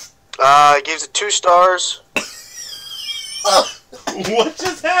 Gives it 2 stars. What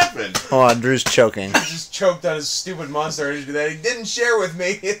just happened? Hold on, Drew's choking. He just choked on his stupid Monster Energy that he didn't share with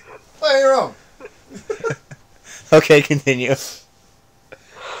me. Play your own. Okay, continue.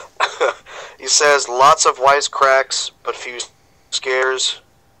 He says lots of wisecracks, but few scares.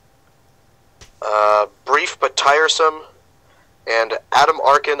 Brief but tiresome. And Adam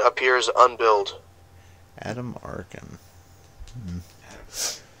Arkin appears unbilled. Adam Arkin.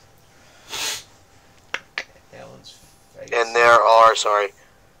 Alan's face. And there are,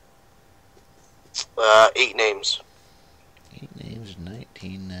 8 names. 8 names,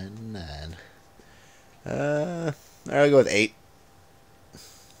 1999. I'll go with 8.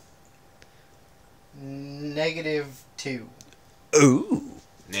 -2. Ooh.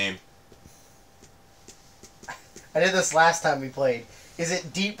 Name. I did this last time we played. Is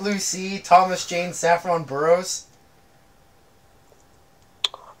it Deep Blue Sea, Thomas Jane Saffron Burrows?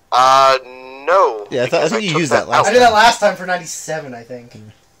 No. Yeah, I because think you took used that last out. I did that last time for 97, I think.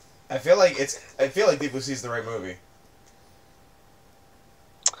 I feel like Deep Blue Sea is the right movie.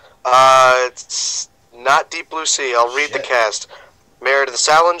 It's not Deep Blue Sea. I'll read the Shit. cast. Meredith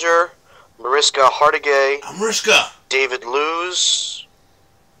Salinger, Mariska Hargitay, Amrishka. David Lewis,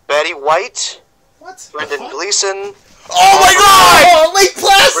 Betty White, What? Brendan Gleeson. Oh my god! Oh, Lake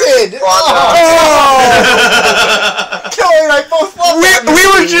Placid! Kelly and I both love that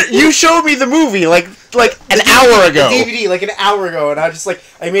movie. You showed me the movie like an hour ago. The DVD, like an hour ago, and I just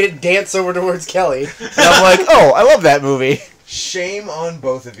I made it dance over towards Kelly. And I'm like, oh, I love that movie. Shame on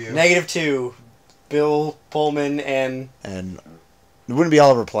both of you. -2. Bill Pullman and And it wouldn't be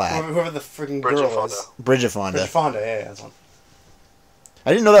Oliver Platt. whoever the freaking Bridget girl Fonda. is. Bridget Fonda. Bridget Fonda, yeah, that's one.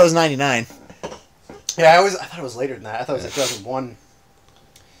 I didn't know that was 99. Yeah, I thought it was later than that. I thought it was 2001.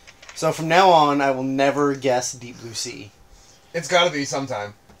 So from now on, I will never guess Deep Blue Sea. It's got to be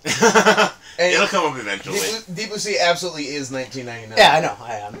sometime. And It'll come up eventually. Deep Blue Sea absolutely is 1999. Yeah, I know.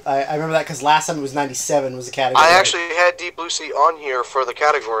 I am. I remember that because last time it was 97 was the category. I actually had Deep Blue Sea on here for the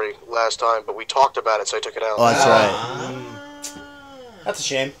category last time, but we talked about it, so I took it out. Oh, that's right. That's a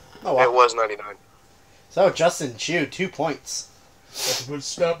shame. Oh It well. was 99. So Justin Chu, 2 points. Have to put a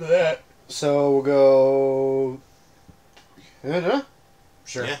stop to that. So we'll go.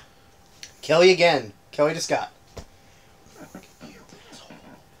 Sure. Yeah. Kelly again. Kelly to Scott.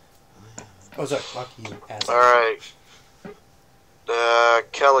 Oh, sorry. Fuck you, asshole. Alright.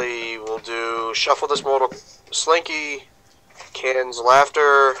 Kelly will do Shuffle This Mortal Slinky, Cannon's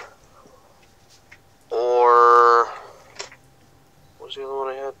Laughter, or... What was the other one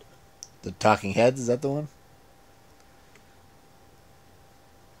I had? The Talking Heads, is that the one?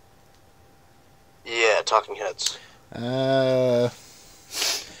 Yeah, Talking Heads.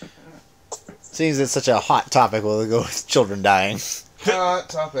 Seems it's such a hot topic, we'll go with children dying. Hot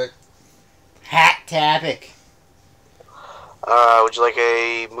topic. Hat topic. Would you like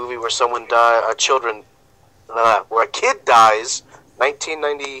a movie where where a kid dies,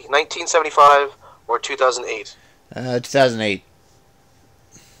 1975 or 2008? 2008.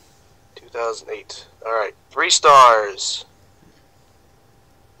 2008. Alright, 3 stars.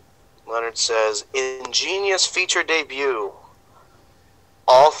 Leonard says, ingenious feature debut.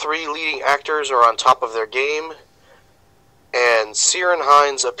 All 3 leading actors are on top of their game, and Ciarán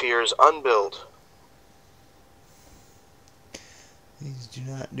Hinds appears unbilled. These do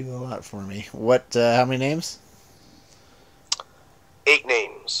not do a lot for me. What, how many names? 8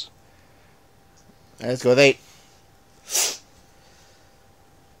 names. Let's go with 8.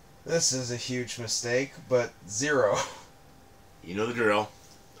 This is a huge mistake, but 0. You know the drill.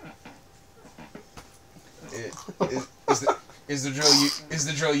 Is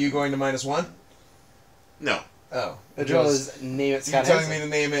the drill you going to -1? No. Oh. The drill is name it You Scott telling Hansen. me to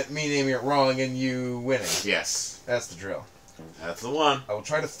name it, me naming it wrong, and you winning. Yes. That's the drill. That's the one. I will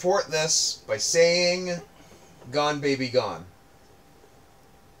try to thwart this by saying, "Gone Baby Gone."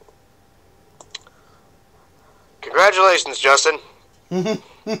 Congratulations, Justin. The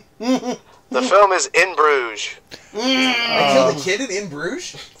film is In Bruges. I killed a kid in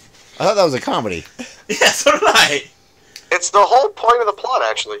Bruges? I thought that was a comedy. Yeah, so did I. It's the whole point of the plot,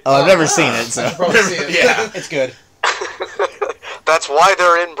 actually. Oh, I've never seen it, so. I should probably see it. Yeah. It's good. That's why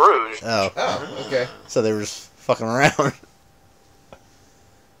they're in Bruges. Oh, Oh, okay. so they were just fucking around.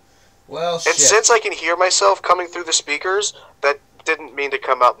 Well, shit. And since I can hear myself coming through the speakers, that didn't mean to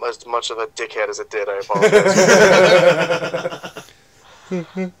come out as much of a dickhead as it did. I apologize.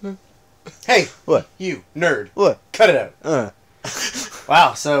 Hey, What? you nerd. What? Cut it out. Uh.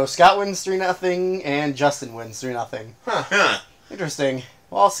 Wow, so Scott wins 3-0 and Justin wins 3-0. Huh. Interesting.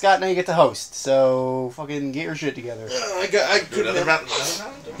 Well, Scott, now you get to host, so fucking get your shit together. I Do another round.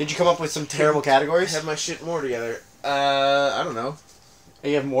 Did you come up with some terrible categories? have my shit more together. I don't know.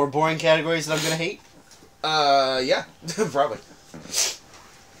 You have more boring categories that I'm gonna hate? Yeah, probably.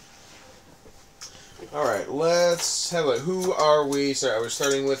 Alright, let's have a... Who are we... Sorry, we're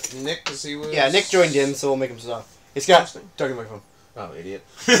starting with Nick, because he was... Yeah, Nick joined in, so we'll make him stop. Hey, Scott, talking microphone. Oh, idiot.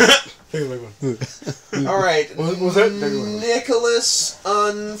 Talking microphone. Alright, What was that? Nicholas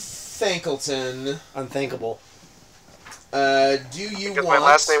Unthankleton. Unthinkable. Do you Because want... my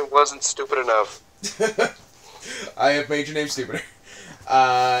last name wasn't stupid enough. I have made your name stupider.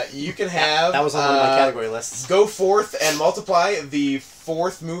 You can have... That was on one of my category lists. Go forth and multiply the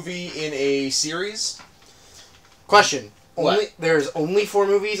 4th movie in a series. Question. What? There's only 4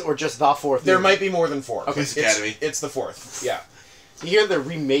 movies or just the 4th There movie? might be more than 4. Okay. Police Academy. It's the 4th, yeah. You hear they're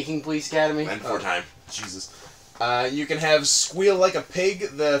remaking Police Academy? And 4 time. Jesus. You can have Squeal Like a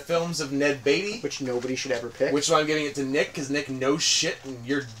Pig, the films of Ned Beatty. Which nobody should ever pick. Which one I'm giving it to Nick, because Nick knows shit and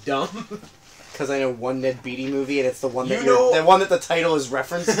you're dumb. Because I know one Ned Beatty movie, and it's the one that You know- the one that the title is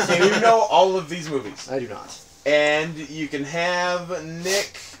referenced to. You know all of these movies. I do not. And you can have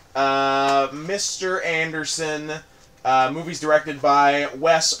Nick, Mr. Anderson, movies directed by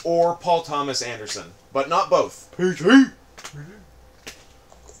Wes or Paul Thomas Anderson. But not both.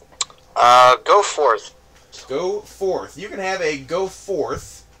 Go forth. Go forth. You can have a go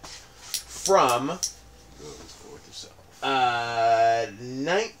forth from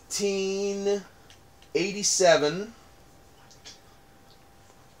 1987,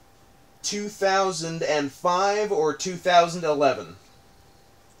 2005, or 2011.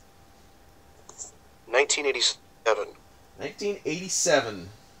 1987. 1987.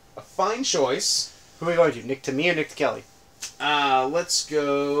 A fine choice. Who are we going to? Nick to me or Nick to Kelly? Let's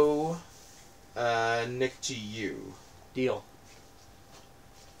go Nick to you. Deal.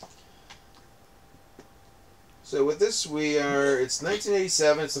 So with this, it's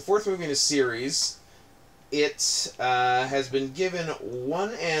 1987. It's the 4th movie in a series. It has been given 1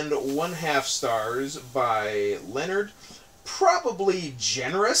 1/2 stars by Leonard. Probably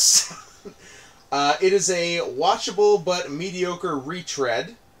generous. It is a watchable but mediocre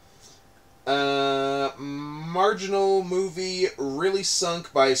retread. Marginal movie really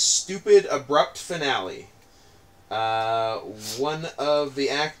sunk by stupid abrupt finale. One of the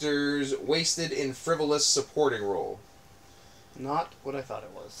actors wasted in frivolous supporting role. Not what I thought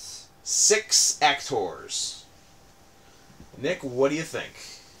it was. 6 actors. Nick, what do you think?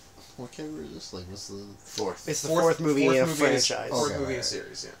 What category is this? Like, what's the... Fourth. It's the fourth movie in a franchise. Fourth Okay, movie in a right.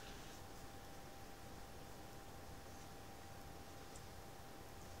 series, yeah.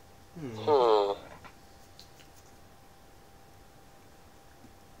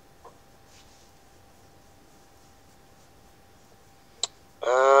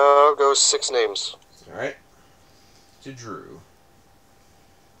 I'll go 6 names. Alright. To Drew.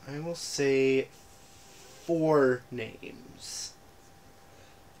 I will say 4 names.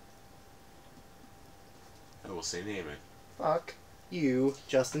 I will say name it. Fuck you,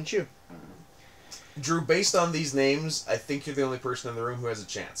 Justin Chu. Drew, based on these names, I think you're the only person in the room who has a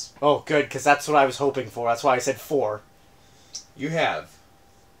chance. Oh, good, because that's what I was hoping for. That's why I said 4. You have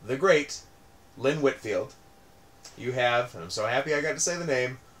the great Lynn Whitfield. You have, and I'm so happy I got to say the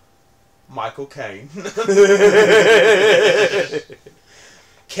name, Michael Caine.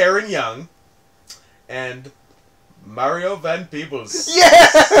 Karen Young. And Mario Van Peebles. Yeah!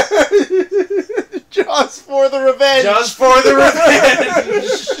 Jaws for the revenge! Just for the revenge!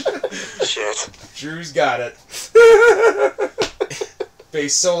 Shit. Drew's got it.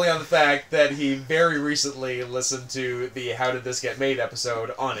 Based solely on the fact that he very recently listened to the How Did This Get Made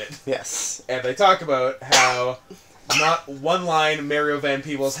episode on it. Yes. And they talk about how not one line Mario Van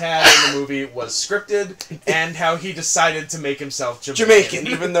Peebles had in the movie was scripted, and how he decided to make himself Jamaican,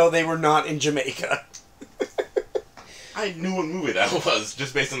 even though they were not in Jamaica. I knew what movie that was,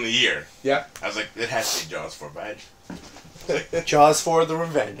 just based on the year. Yeah. I was like, it has to be Jaws 4 badge. Jaws for the If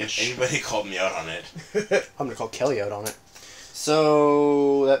revenge. anybody called me out on it. I'm gonna call Kelly out on it.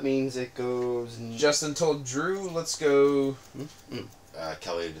 So that means it goes Justin told Drew, let's go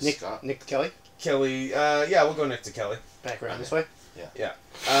Kelly to Nick Scott. to Kelly. Kelly. Yeah, we'll go Nick to Kelly. Back around this way.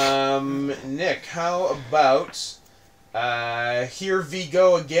 Nick, how about Here We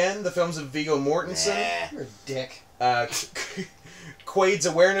Go Again, the films of Viggo Mortensen? Nah. You're a dick. Quaid's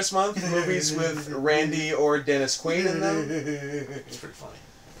Awareness Month, movies with Randy or Dennis Quaid in them. It's pretty funny.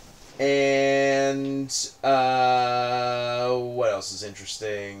 And what else is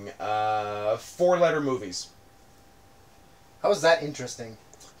interesting? 4-letter movies. How is that interesting?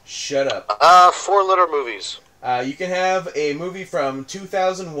 Shut up. 4-letter movies. You can have a movie from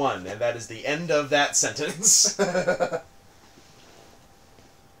 2001, and that is the end of that sentence.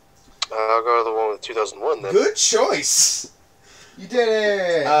 I'll go to the one with 2001 then. Good choice. You did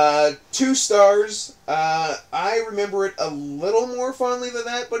it! 2 stars. I remember it a little more fondly than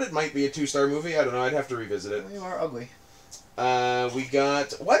that, but it might be a 2-star movie. I don't know. I'd have to revisit it. You are ugly. We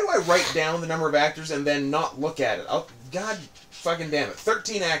got... Why do I write down the number of actors and then not look at it? Oh, God fucking damn it.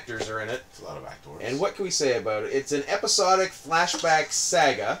 13 actors are in it. It's a lot of actors. And what can we say about it? It's an episodic flashback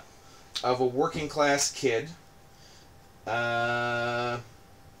saga of a working-class kid.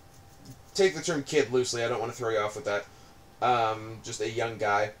 Take the term kid loosely. I don't want to throw you off with that. Just a young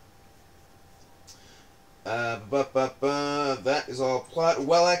guy. That is all plot.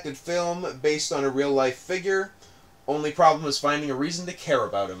 Well-acted film based on a real-life figure. Only problem is finding a reason to care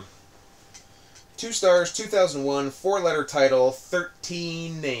about him. 2 stars, 2001, 4-letter title,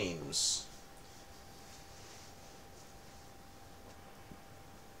 13 names.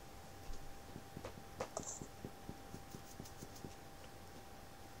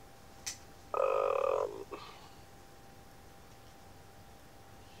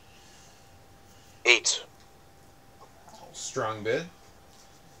 Eight. Strong bid.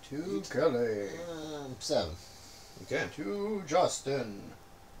 To Kelly. 7. Okay. To Justin.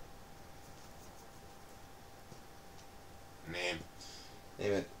 Name.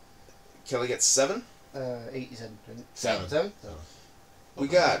 Name it. Kelly gets 7. 8 you said. 7. 7? We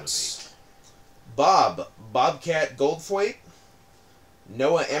got Bobcat Goldthwait,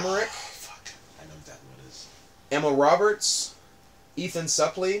 Noah Emmerich, Fuck. I know exactly what it is. Emma Roberts, Ethan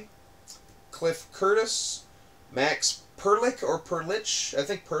Suplee, Cliff Curtis, Max Perlich or Perlich, I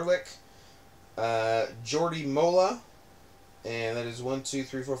think Perlich, Jordy Mola, and that is 1, 2,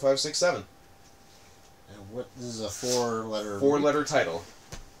 3, 4, 5, 6, 7. And what this is a 4-letter... 4-letter title.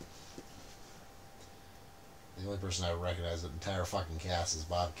 The only person I recognize the entire fucking cast is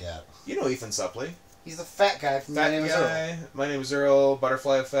Bobcat. You know Ethan Suplee. He's the fat guy from Fat My Name is Earl. guy. My Name is Earl.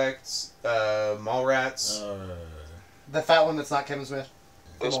 Butterfly Effect. Mallrats. The fat one that's not Kevin Smith.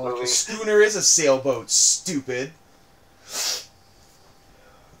 This Come on. movie. Schooner is a sailboat. Stupid.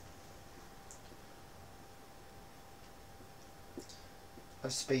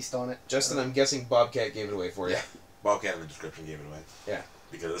 I've spaced on it. Justin, I'm guessing Bobcat gave it away for you. Yeah. Bobcat in the description gave it away. Yeah.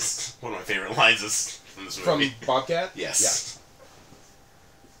 Because one of my favorite lines is from this From movie. Bobcat? Yes.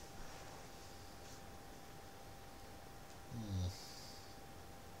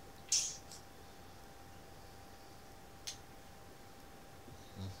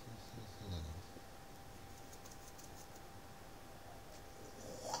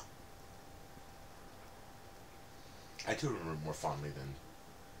 I do remember more fondly than.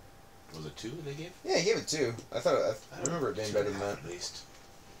 Was it 2 they gave? Yeah, he gave it 2. I remember it being better than that. At least.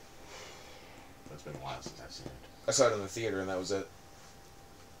 But it's been a while since I've seen it. I saw it in the theater, and that was it.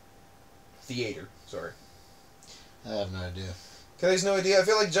 Theater, sorry. I have no idea. Kelly's no idea. I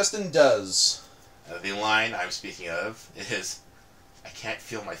feel like Justin does. The line I'm speaking of is, I can't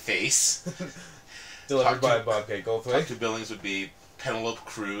feel my face. Delivered by Bobcat Top Goldthwait. 2 billings would be Penelope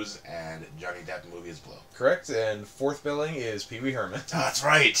Cruz and Johnny Depp movie is Blow. Correct. And 4th billing is Pee Wee Herman. That's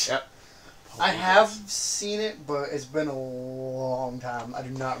right. Yep. I have seen it, but it's been a long time. I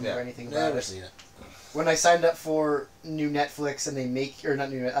do not remember anything about Never it. seen it. When I signed up for new Netflix and they make, or not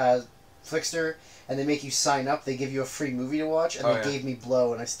new, Flixster, and they make you sign up, they give you a free movie to watch, and they gave me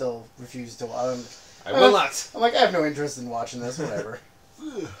Blow, and I still refuse to watch. I will not. I'm like, I have no interest in watching this, whatever.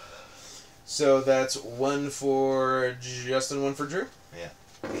 So that's 1 for Justin, 1 for Drew?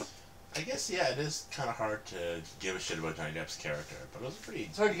 I guess, yeah, it is kind of hard to give a shit about Johnny Depp's character, but it was pretty...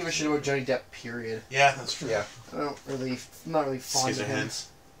 It's hard to give a shit about Johnny Depp, period. Yeah, that's true. Yeah. I'm not really fond of him. Scissorhands.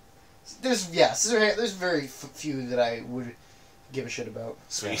 There's very few that I would give a shit about.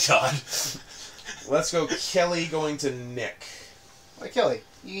 Sweeney Todd. Let's go Kelly going to Nick. Like, Kelly,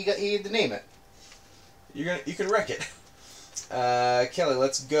 you had to name it. You can wreck it. Kelly,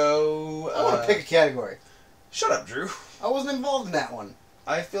 let's go... I want to pick a category. Shut up, Drew. I wasn't involved in that one.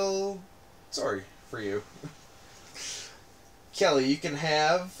 I feel sorry for you. Kelly, you can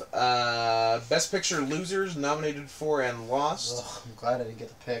have Best Picture losers nominated for and lost. Ugh, I'm glad I didn't get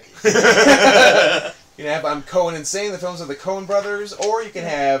the pick. You can have I'm Cohen Insane, the films of the Coen brothers, or you can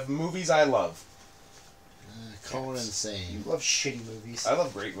have Movies I Love. Cohen Insane. You love shitty movies. I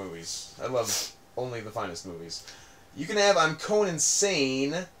love great movies. I love only the finest movies. You can have I'm Cohen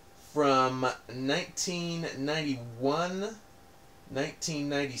Insane from 1991,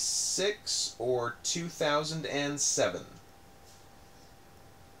 1996, or 2007.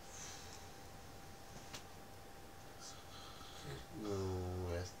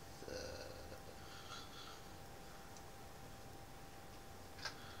 With,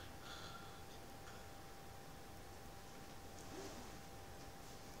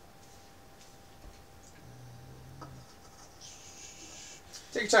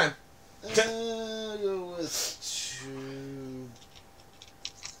 Take your time. go with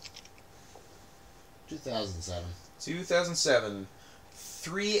 2007. 2007.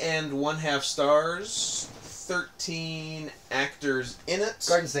 3 1/2 stars. 13 actors in it.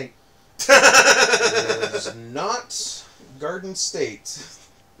 Garden State. It is not Garden State.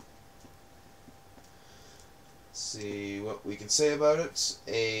 Let's see what we can say about it.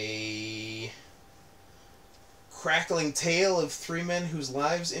 A crackling tale of 3 men whose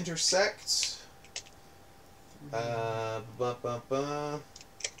lives intersect. Three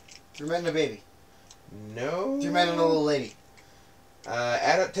Men and a Baby. No. 3 Men and a Little Lady.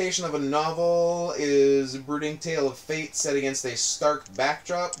 Adaptation of a novel is a brooding tale of fate set against a stark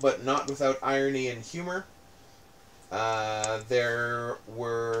backdrop, but not without irony and humor. There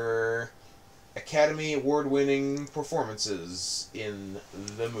were Academy Award-winning performances in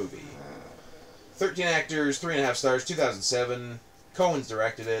the movie. 13 actors, 3 1/2 stars, 2007. Cohen's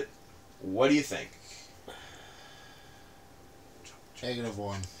directed it. What do you think?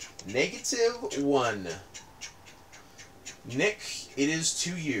 -1. -1. Nick, it is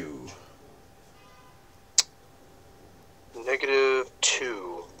to you.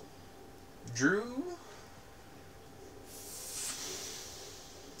 -2. Drew?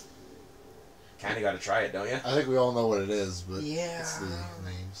 Kinda gotta try it, don't you? I think we all know what it is, but Yeah. it's the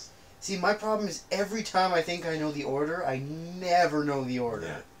names. See, my problem is every time I think I know the order, I never know the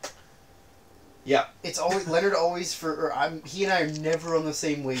order. Yeah. It's always Leonard always he and I are never on the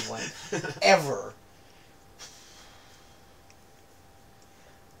same wavelength. Ever.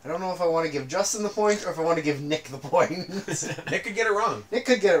 I don't know if I want to give Justin the point or if I want to give Nick the point. Nick could get it wrong. Nick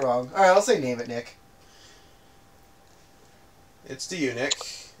could get it wrong. Alright, I'll say name it, Nick. It's to you, Nick.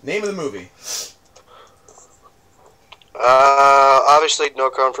 Name of the movie. Obviously,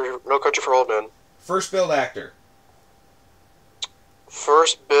 No Country for Old Men. First billed actor.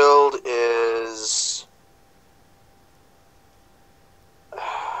 First build is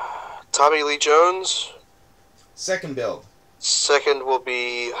Tommy Lee Jones. Second billed. Second will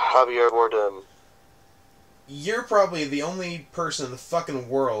be Javier Bardem. You're probably the only person in the fucking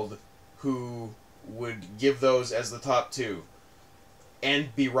world who would give those as the top 2.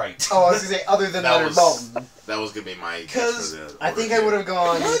 And be right. Oh, I was going to say, other than Leonard Maltin. That was going to be my guess Because for the I think I would have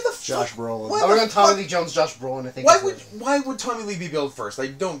gone... Why the Josh fuck? Brolin. Why I would the have gone Tommy fuck- Lee Jones, Josh Brolin, I think. Why would Tommy Lee be billed first? I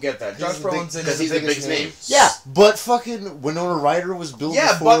don't get that. Josh He's the big- Brolin's in because it. he's the biggest name. Yeah, but fucking Winona Ryder was billed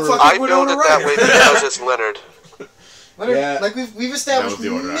Yeah, before... but fucking- I build Winona it that Ryder. way because it's Leonard. Leonard, Yeah. like we've established That was the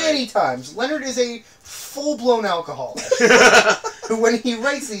order, many times, Leonard is a full-blown alcoholic who, when he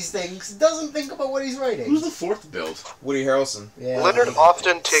writes these things, doesn't think about what he's writing. Who's the fourth build? Woody Harrelson. Yeah, Leonard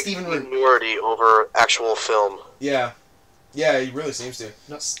often takes Stephen Root. seniority over actual film. Yeah. Yeah, he really seems to.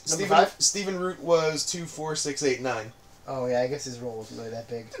 No, Stephen, number 5? Stephen Root was 2, 4, 6, 8, 9. Oh yeah, I guess his role wasn't really that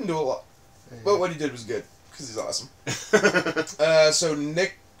big. Didn't do a lot. Yeah. But what he did was good. Because he's awesome. So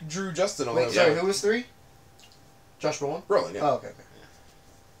Nick, Drew, Justin all Wait, have sorry, who was 3? Josh Brolin? Brolin, yeah. Oh, okay.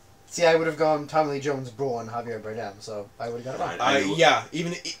 See, I would have gone Tommy Lee Jones, Brolin, Javier Bardem, so I would have got it wrong. Yeah,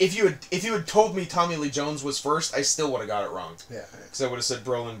 even if you had told me Tommy Lee Jones was first, I still would have got it wrong. Yeah. Because I would have said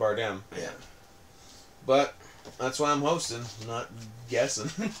Brolin Bardem. Yeah. But that's why I'm hosting, not guessing.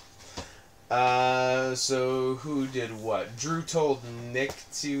 So who did what? Drew told Nick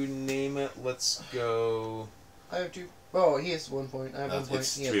to name it. Let's go. I have 2. Oh, he has 1 point. I have 1 point.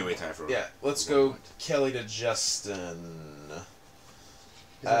 It's He has 3-way 1 tie for. Yeah, let's One go point. Kelly to Justin.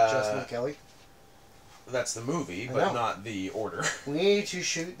 Is it Justin Kelly? That's the movie, I but know. not the order. We need to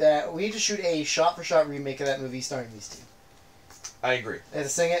shoot that. We need to shoot a shot-for-shot remake of that movie starring these two. I agree. They have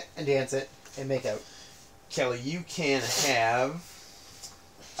to sing it and dance it and make out. Kelly, you can have.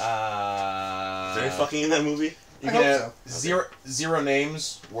 Is there any fucking in that movie? You I can hope have so. zero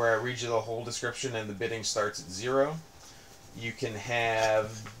names where I read you the whole description and the bidding starts at 0. You can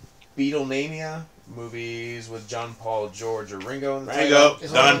have Beatlemania, movies with John Paul, George, or Ringo in the Rango.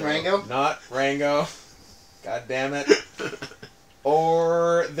 Is Done. one Rango? Not Rango. God damn it.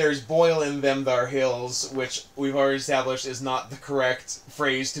 Or there's Boyle in Them Thar Hills, which we've already established is not the correct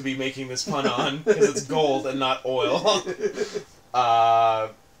phrase to be making this pun on, because it's gold and not oil.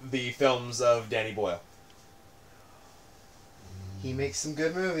 The films of Danny Boyle. He makes some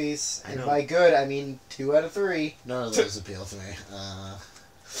good movies, I and know. by good, I mean 2 out of 3. None of those appeal to me.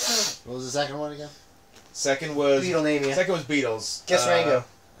 What was the second one again? Second was Beatlemania. Beatles. Guess Rango.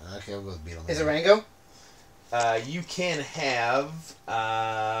 Okay, we'll go with Beatlemania. Is it Rango? You can have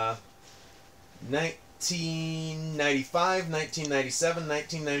 1995, 1997,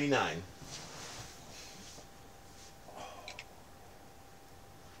 1999.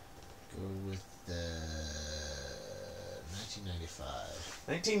 Go with the 1995.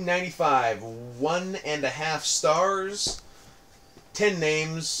 1995, 1.5 stars, 10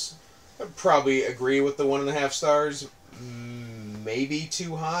 names. I'd probably agree with the 1.5 stars. Maybe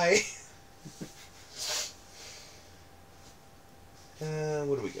too high.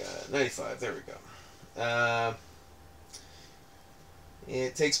 What do we got? 95, there we go.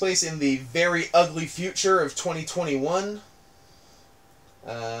 It takes place in the very ugly future of 2021.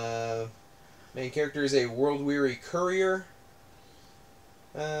 Main character is a world-weary courier.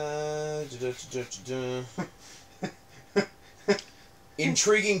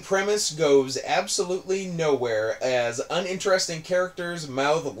 Intriguing premise goes absolutely nowhere as uninteresting characters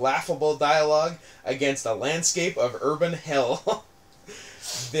mouth laughable dialogue against a landscape of urban hell.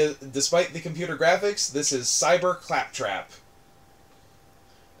 Despite the computer graphics, this is cyber claptrap.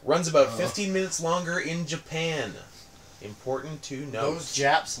 Runs about 15 minutes longer in Japan. Important to note. Those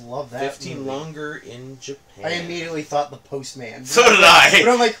Japs love that 15 movie. longer in Japan. I immediately thought The Postman. So did I. But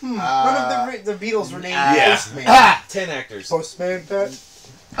I'm like, none of the Beatles were named Yeah. Postman. 10 actors. Postman, Pat?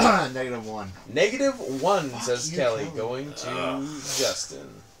 -1. -1, says you, Kelly, Kelly. going to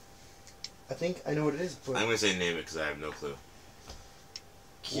Justin. I think I know what it is, but I'm gonna say name it because I have no clue.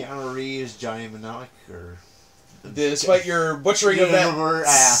 Keanu Reeves, Johnny Mnemonic, or Despite your butchering of that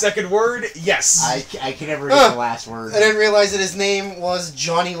second word, yes. I can never get the last word. I didn't realize that his name was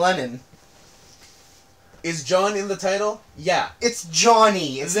Johnny Lennon. Is John in the title? Yeah. It's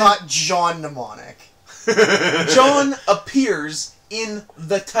Johnny. It's Then- not John Mnemonic. John appears in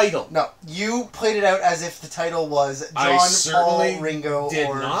the title. No, you played it out as if the title was I John, certainly Paul, Ringo, did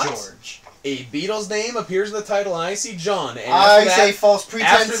or not. George. A Beatles name appears in the title, and I see John. And I after say that, false after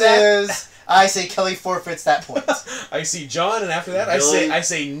pretenses. I say Kelly forfeits that point. I see John, and after that, Villain. I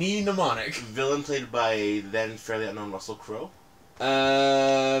say knee mnemonic. Villain played by then fairly unknown Russell Crowe.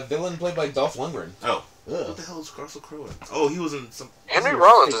 Villain played by Dolph Lundgren. Oh. What the hell is Russell Crowe in? Oh, he was in some... Henry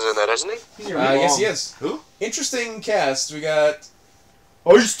Rollins is in that, isn't he? Yes, he is. Who? Interesting cast. We got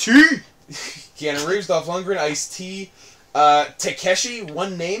Ice-T! Keanu Reeves, Dolph Lundgren, Ice-T, Takeshi,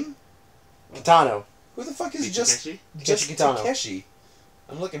 one name. Kitano. Who the fuck is Beat just Takeshi? Kitano. Takeshi?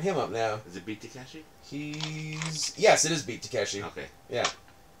 I'm looking him up now. Is it Beat Takeshi? Yes, it is Beat Takeshi. Okay. Yeah,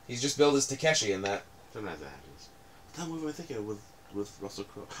 he's just billed as Takeshi in that. Sometimes that happens. What the hell movie am I thinking of with Russell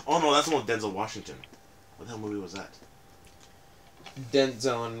Crowe? Oh no, that's the one with Denzel Washington. What the hell movie was that?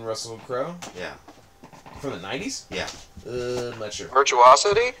 Denzel and Russell Crowe Yeah. from the 90s. Yeah. I'm not sure.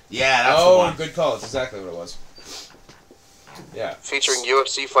 Virtuosity? Yeah, that's the Oh, one. good call. It's exactly what it was. Yeah. Featuring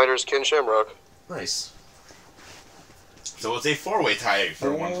UFC fighters Ken Shamrock. Nice. So it's a 4-way tie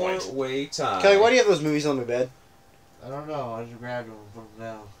for 1 point. 4-way tie. Kelly, why do you have those movies on my bed? I don't know. I just grabbed them and put them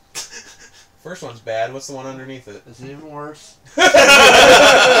down. First one's bad. What's the one underneath it? It's even worse.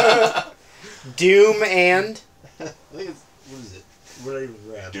 Doom and... What is it? What did I even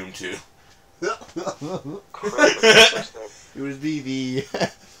grab? Doom 2. It would be the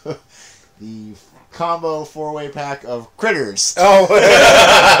the combo 4-way pack of critters. Oh!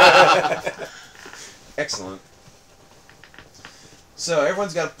 Excellent. So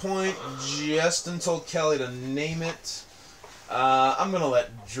everyone's got a point. Justin told Kelly to name it. I'm gonna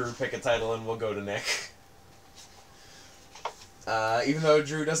let Drew pick a title and we'll go to Nick. Even though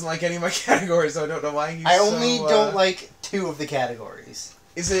Drew doesn't like any of my categories, so I don't know why he's I only so, don't like 2 of the categories.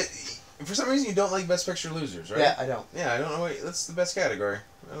 Is it... For some reason you don't like Best Picture Losers, right? Yeah, I don't. Yeah, I don't know what... That's the best category.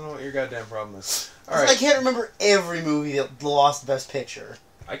 I don't know what your goddamn problem is. I Alright. can't remember every movie that lost Best Picture.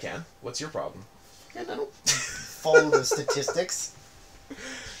 I can. What's your problem? And I don't follow the statistics.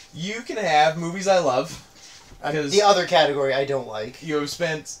 You can have movies I love. Because The other category I don't like. you have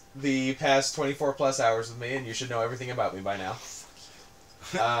spent the past 24 plus hours with me and you should know everything about me by now.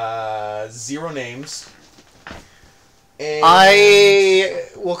 0 names. And I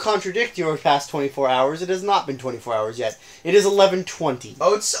will contradict your past 24 hours. It has not been 24 hours yet. It is 11:20.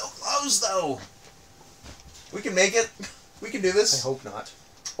 Oh, it's so close, though. We can make it. We can do I this. hope not.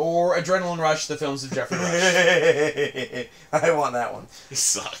 Or Adrenaline Rush, the films of Jeffrey Rush. I want that one. You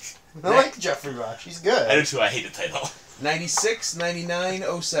suck. I like Jeffrey Rush. He's good. I do too. I hate the title. 96, 99,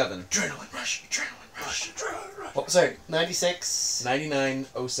 07. Adrenaline rush. Adrenaline rush. Adrenaline rush. Oh, sorry, 96. 99,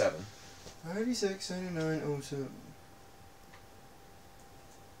 07. 96, 99, 07.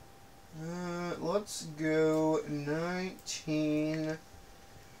 Let's go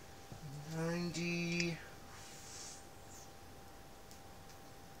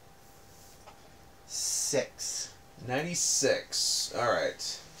 1996. 96.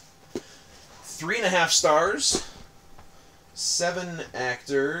 Alright. 3.5 stars. 7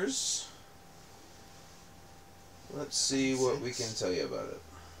 actors. Let's see what we can tell you about it.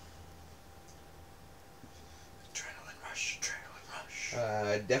 Adrenaline rush. Adrenaline rush.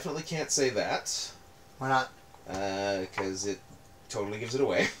 Definitely can't say that. Why not? Because it totally gives it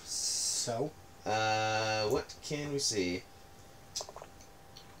away. So? What can we see?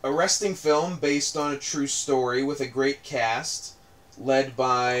 Arresting film based on a true story with a great cast, led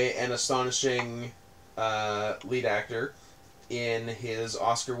by an astonishing lead actor in his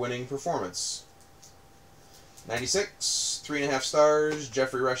Oscar-winning performance. 96, 3.5 stars,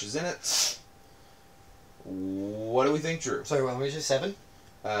 Jeffrey Rush is in it. What do we think, Drew? Sorry, what, let me just 7?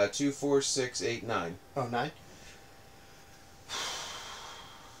 2, 4, 6, 8, 9. Oh, 9?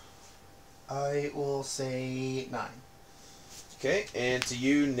 I will say 9. Okay, and to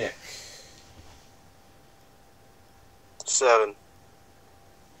you, Nick. 7.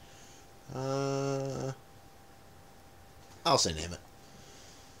 I'll say name it.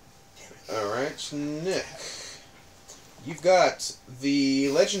 Alright, Nick. You've got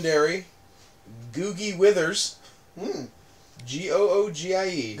the legendary Googie Withers.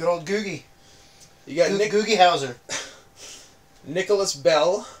 Googie. Good old Googie. You got Nick Googie Hauser. Nicholas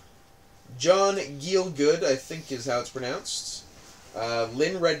Bell. John Gielgud, I think is how it's pronounced.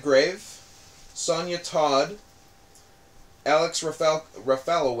 Lynn Redgrave. Sonia Todd. Alex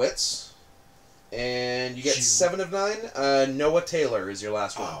Rafalowitz. And you get 7 of 9. Noah Taylor is your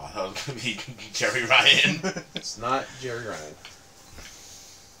last one. Oh, that was going to be Jerry Ryan. It's not Jerry Ryan.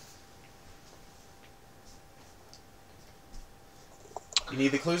 You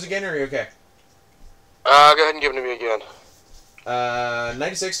need the clues again, or are you okay? Go ahead and give it to me again.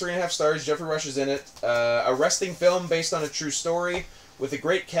 96, 3.5 stars. Jeffrey Rush is in it. Arresting film based on a true story with a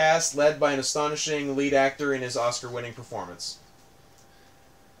great cast led by an astonishing lead actor in his Oscar-winning performance.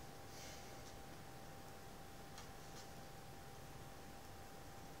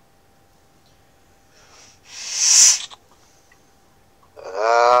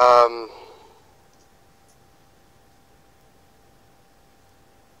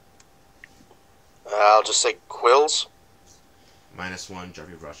 I'll just say Quills. -1,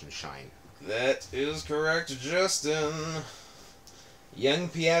 Jeffrey Rush and Shine. That is correct, Justin. Young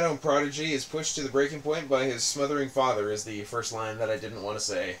piano prodigy is pushed to the breaking point by his smothering father is the first line that I didn't want to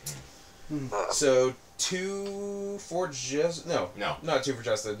say. So 2 for Justin. No, not 2 for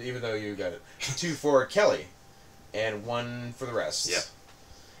Justin, even though you got it. 2 for Kelly, and 1 for the rest. Yep.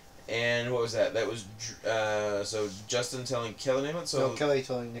 And what was that? That was so Justin telling Kelly to name it. So No, Kelly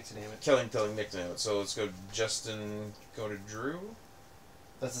telling Nick to name it. Kelly telling Nick to name it. So let's go. Justin, go to Drew.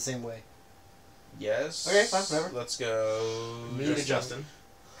 That's the same way. Yes. Okay, fine, whatever. Let's go. New to Justin.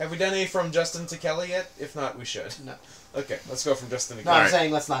 Have we done any from Justin to Kelly yet? If not, we should. No. Okay, let's go from Justin to No, Kelly. I'm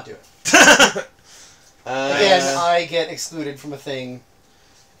saying let's not do it. Uh, Again, I get excluded from a thing.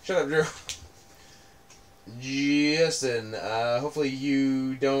 Shut up, Drew. Justin, hopefully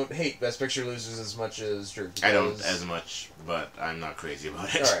you don't hate Best Picture losers as much as Drew. I don't because- as much, but I'm not crazy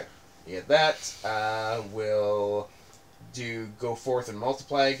about it. Alright, you get that. We'll do Go Forth and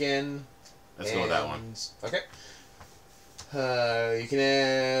Multiply again. Let's go with that one. Okay. You can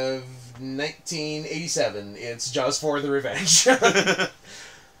have 1987. It's Jaws 4: The Revenge.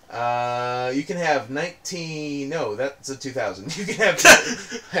 You can have 19... No, that's a 2000. You can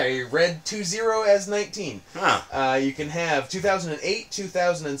have... I read 20 as 19. Huh. You can have 2008,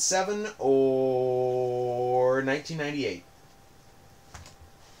 2007, or 1998.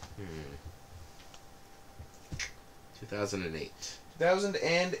 2008.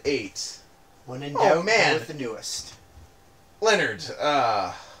 2008. When in Oh, doubt, man. go with the newest. Leonard,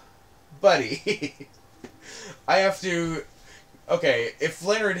 buddy. I have to... Okay, if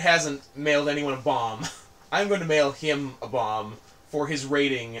Leonard hasn't mailed anyone a bomb, I'm going to mail him a bomb for his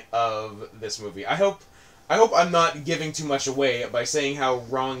rating of this movie. I hope I'm not giving too much away by saying how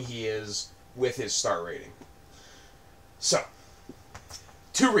wrong he is with his star rating. So,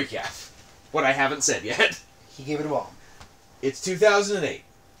 to recap, what I haven't said yet. He gave it a bomb. It's 2008.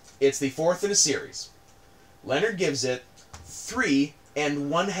 It's the fourth in a series. Leonard gives it 3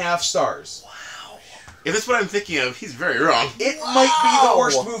 1/2 stars. If that's what I'm thinking of, he's very wrong. It might be the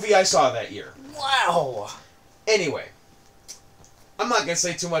worst Wow. movie I saw that year. Wow! Anyway, I'm not going to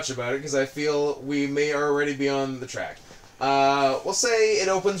say too much about it because I feel we may already be on the track. We'll say it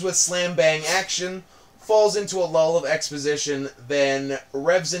opens with slam bang action, falls into a lull of exposition, then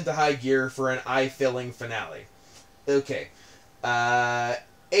revs into high gear for an eye-filling finale. Okay. 8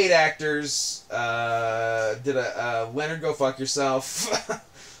 actors. Did a Leonard go fuck yourself?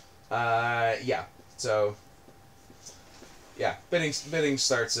 Yeah. So, yeah, bidding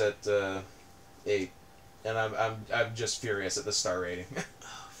starts at 8, and I'm just furious at the star rating.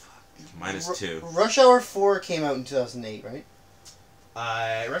 -2. Rush Hour 4 came out in 2008, right?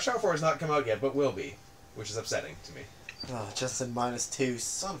 Rush Hour 4 has not come out yet, but will be, which is upsetting to me. Oh, just said -2.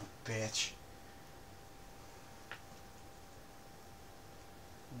 Son of a bitch.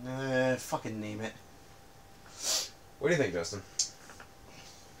 Fucking name it. What do you think, Justin?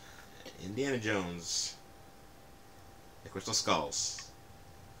 Indiana Jones. The Crystal Skulls.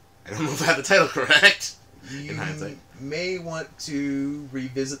 I don't know if I have the title correct. You In hindsight. may want to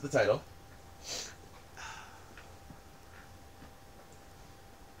revisit the title.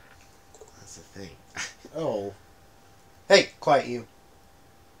 That's the thing. Oh. Hey, quiet you.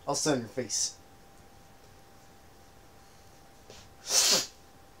 I'll send your face.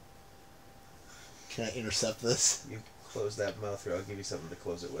 Can I intercept this? You close that mouth, or I'll give you something to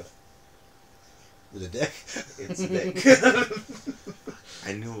close it with. With a dick? It's a dick.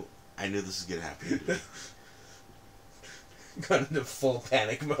 I knew this was gonna happen. Gone into full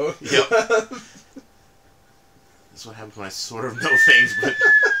panic mode. Yep. That's what happens when I sort of know things, but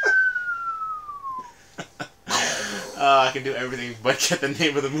I can do everything but get the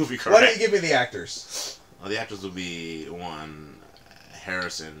name of the movie correct. Why don't you give me the actors? Well, the actors will be 1,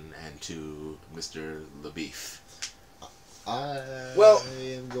 Harrison, and 2, Mr. LaBeef. Well,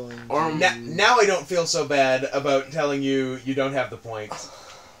 am going or to... Now I don't feel so bad about telling you don't have the point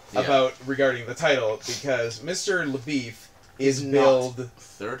Yeah. about regarding the title, because Mr. LaBeef is Not. billed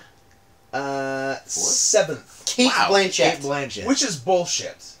 3rd? 7th, Kate Wow. Blanchett. Kate Blanchett. which is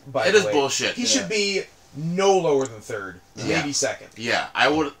bullshit. By It the is way. bullshit. He should be no lower than 3rd, Yeah. maybe 2nd. Yeah, I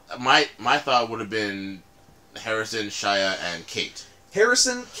would. My thought would have been Harrison, Shia, and Kate.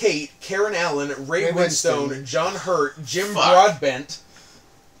 Harrison, Kate, Karen Allen, Ray Ray Winstone, Winstone. John Hurt, Jim Fuck. Broadbent,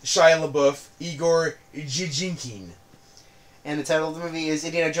 Shia LaBeouf, Igor Jijinkin. And the title of the movie is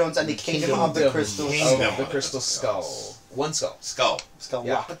Indiana Jones and the Kingdom of the Kingdom Crystal of Kingdom. the Crystal Skull. One skull. Skull. Skull.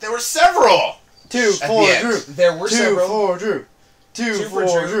 Yeah. But there were several. 2 At for the end. Drew. There were 2 several. for Drew. 2 for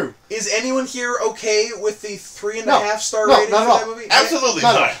Drew. Is anyone here okay with the 3.5 No. star No, rating not for at that all. movie? Absolutely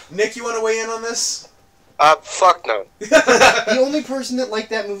No, no. not. Nick, you want to weigh in on this? Fuck no. The only person that liked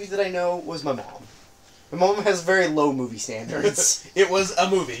that movie that I know was my mom. My mom has very low movie standards. It was a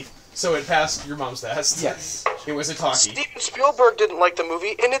movie, so it passed your mom's test. Yes. It was a talkie. Steven Spielberg didn't like the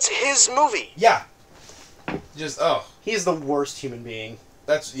movie, and it's his movie. Yeah. Just, He is the worst human being.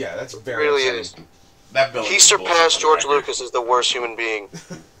 that's very Really upsetting. is. That bill He is bullshit surpassed on George the record. Lucas as the worst human being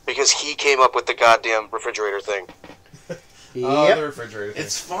because he came up with the goddamn refrigerator thing. Oh, Yep. the refrigerator thing.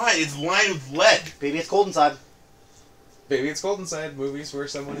 It's fine. It's lined with lead. Baby, it's cold inside. Baby It's Cold Inside, movies where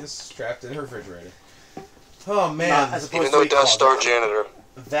someone is trapped in a refrigerator. Oh Not man, as opposed Even to though a it does star closet. janitor.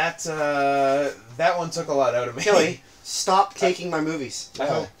 that one took a lot out of me. Kelly, stop taking my movies.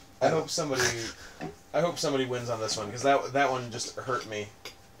 I hope somebody wins on this one because that one just hurt me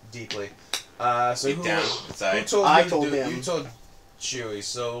deeply. So Deep down who inside. told I you to told do it? him. You told Chewy.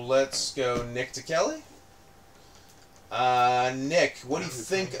 So let's go Nick to Kelly. Nick, what do you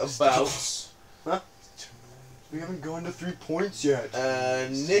think about? We haven't gone to 3 points yet.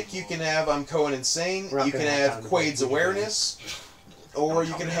 Nick, you can have I'm Cohen Insane. We're not You gonna can have have time to Quaid's vote. Awareness. Or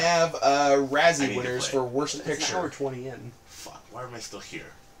you can have I Razzie need to winners play. for Worst It's an hour Picture. 20 in. Fuck, why am I still here?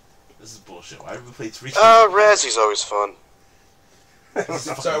 This is bullshit. Why did we play 3 Razzie's always fun.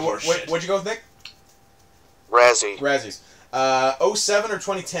 Sorry, what'd you go with, Nick? Razzie. Razzies. 07 or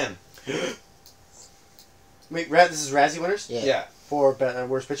 2010? Wait, this is Razzie winners? Yeah. For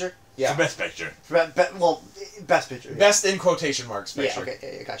worst picture? Yeah. For best picture. Best picture. Yeah. Best in quotation marks picture. Yeah,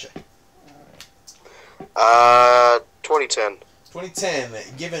 okay, yeah, gotcha. 2010.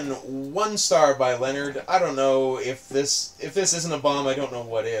 2010, given 1 star by Leonard. I don't know if this isn't a bomb. I don't know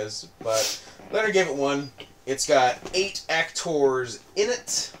what is, but Leonard gave it 1. It's got 8 actors in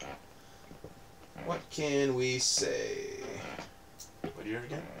it. What can we say? What year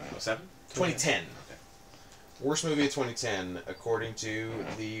again? 07? 2010. Worst movie of 2010, according to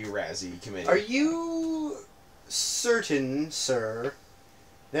the Razzie Committee. Are you certain, sir,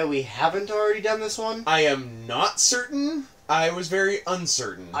 that we haven't already done this one? I am not certain. I was very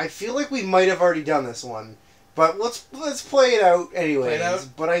uncertain. I feel like we might have already done this one, but let's play it out anyways. Play it out?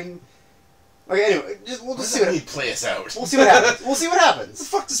 But I'm okay. Anyway, we'll just see what Play us out. we'll see what happens. We'll see what What the happens.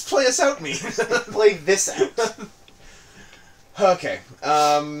 fuck does play us out mean? Play this out. Okay.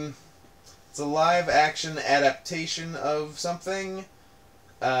 It's a live action adaptation of something.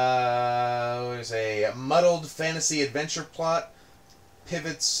 What is a muddled fantasy adventure plot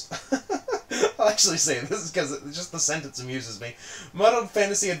pivots. I'll actually say this because just the sentence amuses me. Muddled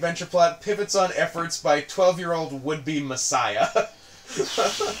fantasy adventure plot pivots on efforts by 12-year-old would-be messiah.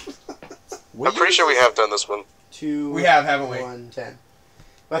 I'm pretty sure we have done this one. 2. We have, haven't we? 1, 10.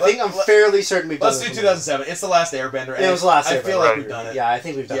 But I think I'm fairly certain we've done Let's this do one. 2007. It's the last Airbender. Yeah, it was the last I Airbender. feel like Right. we've done it. Yeah, I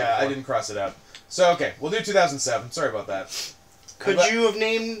think we've done it Yeah, I before. didn't cross it out. So, okay, we'll do 2007. Sorry about that. Could you have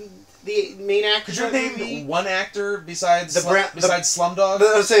named the main actor? Could you of the name movie? one actor besides The Slumdog?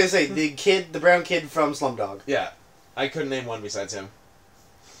 I was say the brown kid from Slumdog. Yeah, I couldn't name one besides him.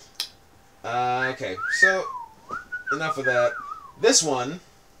 Okay, so enough of that. This one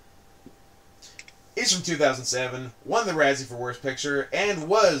is from 2007, won the Razzie for Worst Picture, and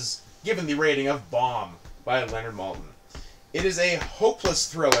was given the rating of bomb by Leonard Maltin. It is a hopeless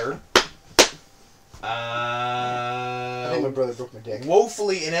thriller. I think my brother broke my dick.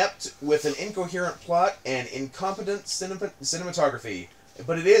 Woefully inept with an incoherent plot and incompetent cinematography.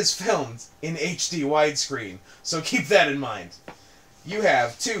 But it is filmed in HD widescreen, so keep that in mind. You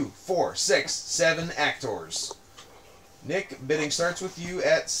have 2, 4, 6, 7 actors. Nick, bidding starts with you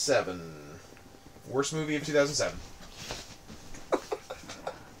at 7. Worst movie of 2007.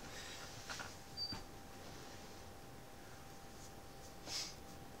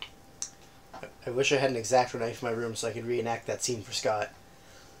 I wish I had an X-Acto knife in my room so I could reenact that scene for Scott.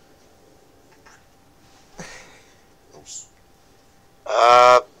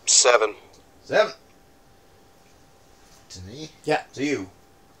 Uh, 7. 7. To me? Yeah. To you.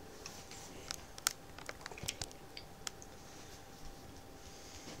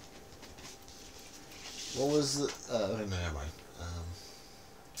 What was the... okay, no, never mind.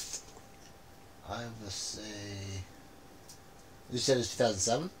 I would say... You said it was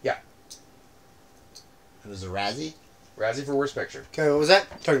 2007? Yeah. It was a Razzie? Razzie for Worst Picture. Okay, what was that?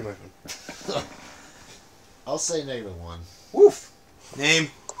 Turn my phone. I'll say -1. Woof. Name.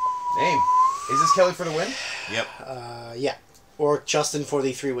 Name. Is this Kelly for the win? Yep. Yeah. Or Justin for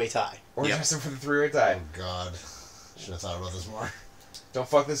the 3-way tie. Or Yep. Justin for the 3-way tie? Oh, God. Should have thought about this more. Don't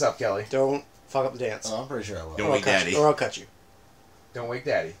fuck this up, Kelly. Don't fuck up the dance. Oh, I'm pretty sure I will. Don't Or I'll wake cut daddy. you. Or I'll cut you. Don't wake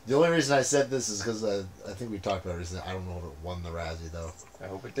daddy. The only reason I said this is because I think we talked about it recently. I don't know if it won the Razzie, though. I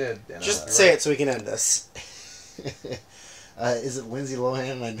hope it did. And Just say it so we can end this. Is it Lindsay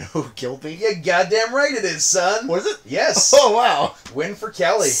Lohan? I know killed me. Yeah, goddamn right it is, son. What is it? Yes. Oh, wow. Win for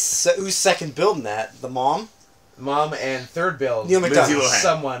Kelly. Who's second building that? The mom? Mom and third build. Neil Lindsay McDonough. Lohan.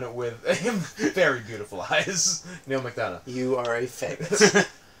 Someone with very beautiful eyes. Neil McDonough. You are a faggot.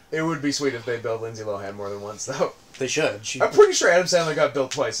 It would be sweet if they billed Lindsay Lohan more than once, though. They should. She, I'm pretty sure Adam Sandler got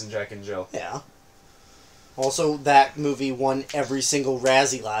billed twice in Jack and Jill. yeah. Also, that movie won every single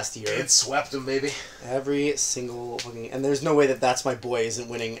Razzie last year. It swept him, baby. Every single fucking... And there's no way that That's My Boy isn't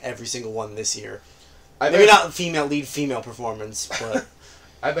winning every single one this year. Maybe not female lead female performance, but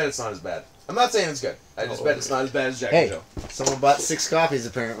I bet it's not as bad. I'm not saying it's good. I just bet it's not as bad as Jack and Hey. Jill. Someone bought 6 copies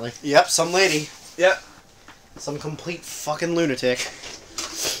apparently. yep, some lady, Yep. some complete fucking lunatic.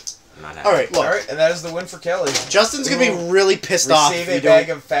 Not All right, look, All right, and that is the win for Kelly. Justin's gonna be really pissed off Receive if we a bag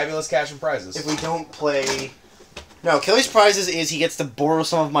don't. of fabulous cash and prizes. If we don't play. No, Kelly's prizes is he gets to borrow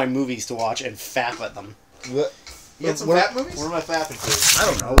some of my movies to watch and fap at them. You got some What- fat movies? What am I fapping to? I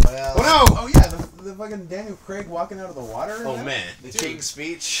don't know. Oh no! Oh yeah, the fucking Daniel Craig walking out of the water. and Oh that? man. The Dude. King's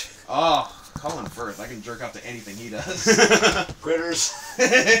Speech. Oh, Colin Firth. I can jerk off to anything he does. Critters.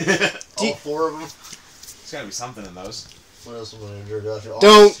 Do- All 4 of them. There's gotta be something in those. What else am I going to jerk off to? Don't-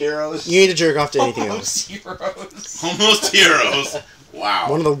 Almost Heroes. You need to jerk off to anything else. Almost heroes. Almost Heroes.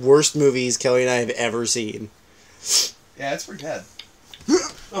 Wow. One of the worst movies Kelly and I have ever seen. Yeah, it's pretty bad.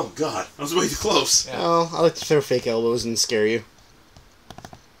 Oh god. I was way too close. Yeah. Well, I like to throw fake elbows and scare you.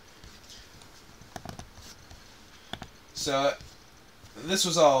 So, this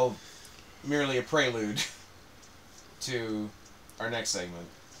was all merely a prelude to our next segment.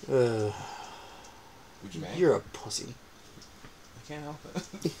 Ugh, Would you bang? you're a pussy. I can't help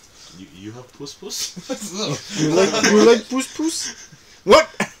it. You have puss puss? You like puss puss? What?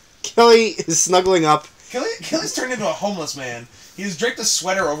 Kelly is snuggling up. Kelly's turned into a homeless man. He's draped a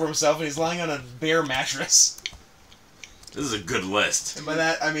sweater over himself and he's lying on a bear mattress. This is a good list. And by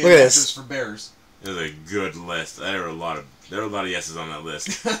that, I mean Look a at mattress this. for bears. This is a good list. There are a lot of yeses on that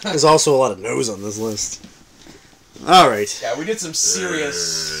list. There's also a lot of no's on this list. Alright. Yeah, we did some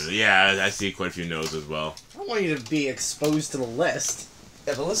serious... Yeah, I see quite a few no's as well. I don't want you to be exposed to the list.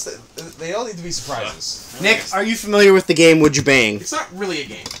 Yeah, the list, they all need to be surprises. Nick, are you familiar with the game Would You Bang? It's not really a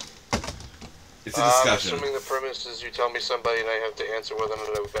game. It's a discussion. Assuming the premise is you tell me somebody and I have to answer whether or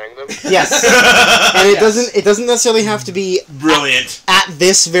not I would bang them. Yes. And it Yes. doesn't necessarily have to be Brilliant. at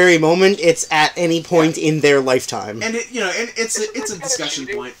this very moment, it's at any point in their lifetime. And it's a kinda discussion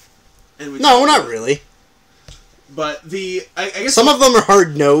cheating. point. And we No, we're not really. But I guess Some of them are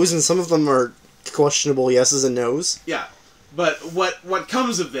hard no's and some of them are questionable yeses and no's. Yeah, but what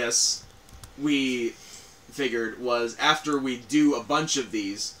comes of this, we figured, was after we do a bunch of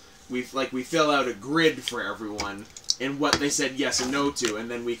these, we fill out a grid for everyone and what they said yes and no to, and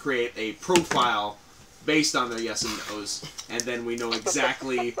then we create a profile based on their yes and no's, and then we know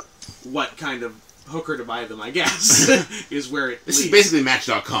exactly what kind of hooker to buy them. I guess is where it. This leads. is basically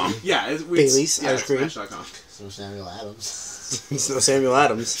Match.com. Yeah, Bailey's ice it's cream. Match.com. So Samuel Adams. It's no Samuel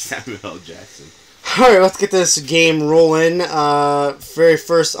Adams. Samuel L. Jackson. Alright, let's get this game rolling. Very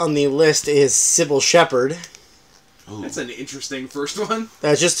first on the list is Sybil Shepherd. Ooh. That's an interesting first one.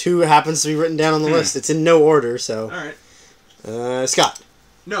 That's just who happens to be written down on the list. It's in no order, so. All right. Scott.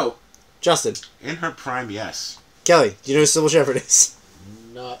 No. Justin. In her prime, yes. Kelly. Do you know who Sybil Shepherd is?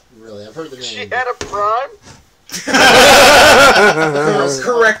 Not really. I've heard the She name. had a prime?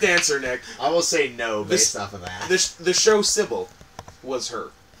 Correct answer, Nick. I will say no This- based off of that. The show Sybil was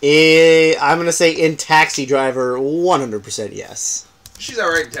her. I'm going to say in Taxi Driver, 100% yes. She's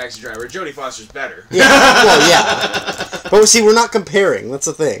alright in Taxi Driver. Jodie Foster's better. Yeah, well, yeah. But see, we're not comparing. That's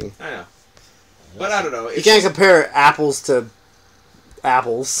the thing. I know. But I don't know. You can't compare apples to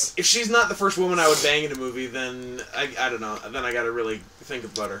apples. If she's not the first woman I would bang in a movie, then I don't know. Then I gotta really think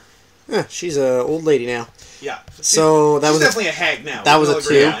about her. Yeah, she's an old lady now. Yeah. So that she's was definitely a hag now. that We was will a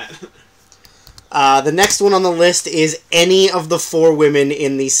agree on two. that. The next one on the list is any of the 4 women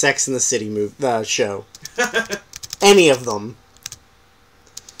in the Sex and the City show. Any of them.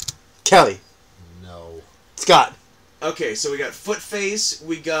 Kelly. No. Scott. Okay, so we got Footface,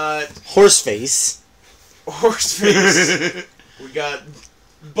 we got Horseface. Horseface, we got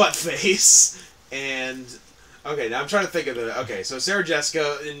Buttface, and okay, now I'm trying to think of the. Okay, so Sarah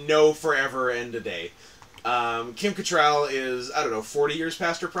Jessica, no, forever and a day. Kim Cattrall is, I don't know, 40 years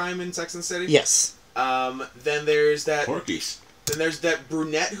past her prime in Sex and the City. Yes. Then there's that. Porkies. Then there's that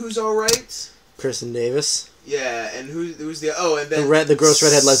brunette who's all right. Kristen Davis. Yeah, and who's the and then The gross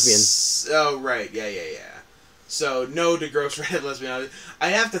redhead lesbian. Oh right, yeah. So no to gross redhead lesbian. I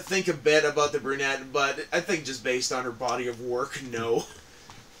have to think a bit about the brunette, but I think just based on her body of work, no.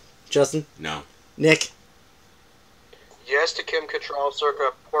 Justin. No. Nick. Yes to Kim Cattrall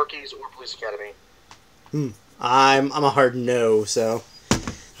circa Porky's or Police Academy. I'm a hard no, so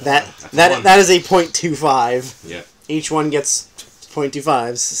that one. that is a .25. Yeah. Each one gets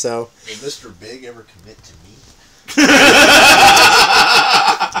 .25s, so Did Mr. Big ever commit to me?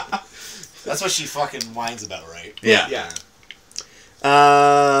 That's what she fucking whines about, right? Yeah. Yeah.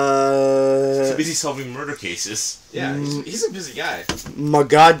 So busy solving murder cases. Yeah, he's a busy guy. My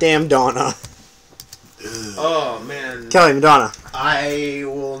goddamn Donna. Oh man. Kelly, Madonna. I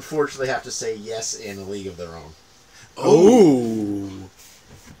will unfortunately have to say yes in A League of Their Own. Ooh.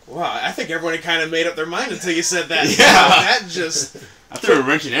 Wow, I think everybody kind of made up their mind until you said that. Yeah. Wow, that just I threw a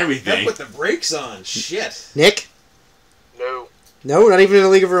wrench in that everything. put the brakes on. Shit. Nick? No. No, not even in A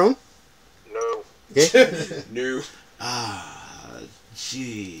League of Her Own? No. Okay. No.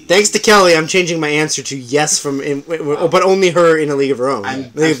 Gee. Thanks to Kelly, I'm changing my answer to yes from but only her in A League of Her Own. I'm League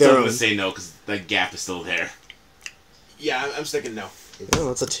of Their still Own. going to say no because the gap is still there. Yeah, I'm sticking no. Oh,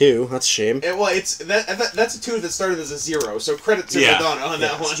 that's a 2. That's a shame. Well, it's that's a 2 that started as a 0. So credit to Yeah. Madonna on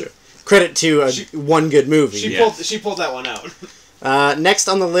that one. Credit to one good movie. She pulled that one out. Next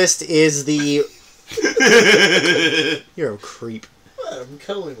on the list is the... You're a creep. I'm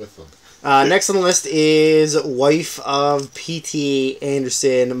cuddling with them. Next on the list is wife of P.T.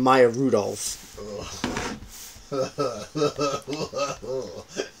 Anderson, Maya Rudolph.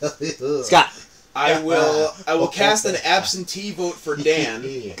 Scott. I will cast an absentee vote for Dan,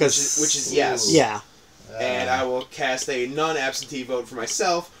 which is yes. Yeah. And I will cast a non-absentee vote for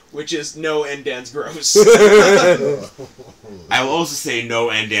myself, which is no, and Dan's gross. I will also say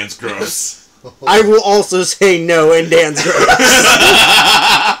no and Dan's gross. I will also say no, and Dan's gross.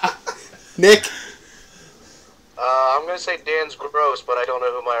 Nick? I'm gonna say Dan's gross, but I don't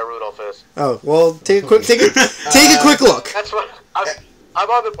know who Maya Rudolph is. Oh, well, take a quick look. That's what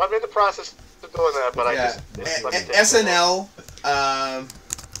I'm in the process of doing that, but SNL.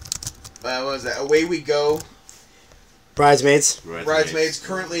 What was that? Away We Go. Bridesmaids. Bridesmaids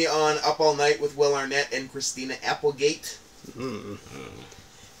currently on Up All Night with Will Arnett and Christina Applegate.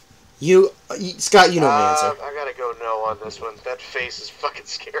 Scott, you know my answer. I gotta go no on this one. That face is fucking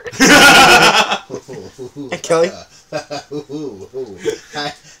scary. And Kelly? I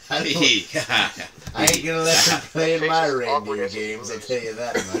ain't gonna let her play in my Faces reindeer awkward games, I as tell you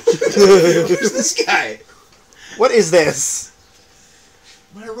that much. Who's this guy? What is this?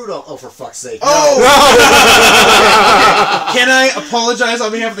 Maya Rudolph. Oh, for fuck's sake. Oh! Can I apologize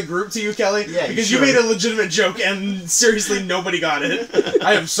on behalf of the group to you, Kelly? Yeah, because you you made a legitimate joke and seriously nobody got it.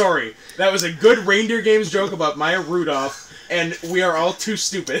 I am sorry. That was a good reindeer games joke about Maya Rudolph, and we are all too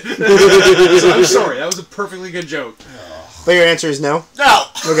stupid. So I'm sorry. That was a perfectly good joke. But your answer is no? No!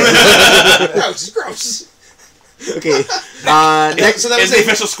 Okay. No, it's gross. Okay. Next. So that Is was the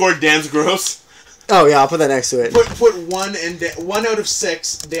official score Dan's gross? Oh, yeah, I'll put that next to it. Put 1 and 1 out of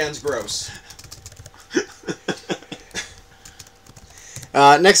 6. Dan's gross.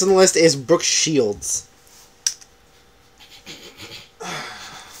 Next on the list is Brooke Shields.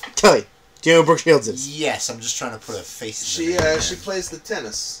 Kelly, do you know who Brooke Shields is? Yes, I'm just trying to put a face in She plays the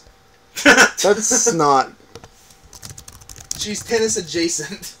tennis. That's not... She's tennis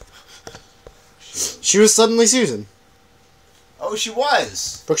adjacent. She was Suddenly Susan. Oh, she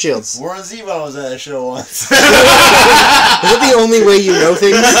was. Brooke Shields. Warren Zevon was at a show once. Is that the only way you know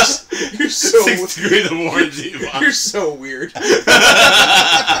things? You're so 6 degrees of Warren Zevon. You're so weird.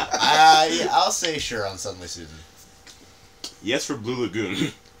 Yeah, I'll say sure on Suddenly Susan. Yes for Blue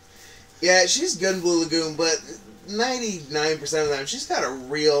Lagoon. Yeah, she's good in Blue Lagoon, but 99% of the time she's got a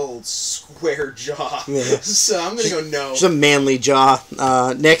real square jaw. Yeah. So I'm gonna go no. She's a manly jaw.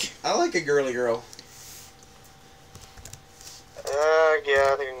 Nick? I like a girly girl.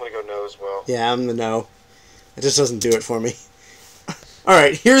 Yeah, I think I'm gonna go no as well. Yeah, I'm the no. It just doesn't do it for me.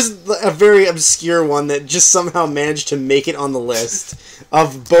 Alright, here's a very obscure one that just somehow managed to make it on the list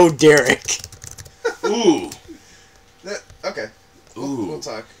of Bo Derek. Ooh. Okay. Ooh. We'll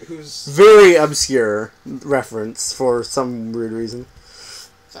talk. Who's... Very obscure reference for some weird reason.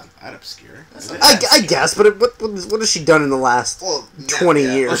 It's not that obscure. I guess, but what has she done in the last 20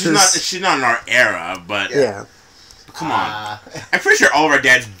 years? Well, she's not in our era, but Yeah. come on. I'm pretty sure all of our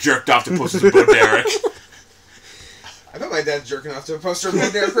dads jerked off to posters of Bo Derek. I bet my dad's jerking off to a poster of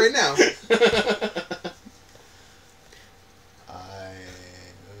Bo Derek right now.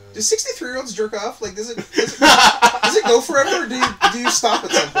 Do 63-year-olds jerk off? Like, does it go forever, or do you stop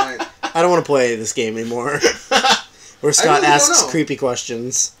at some point? I don't want to play this game anymore. Where Scott really don't asks know. creepy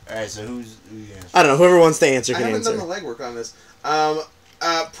questions. Alright, so who's I don't know. Whoever wants to answer I can haven't answer. done the legwork on this.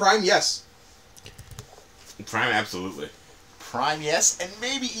 Prime, yes. Prime, absolutely. Prime, yes, and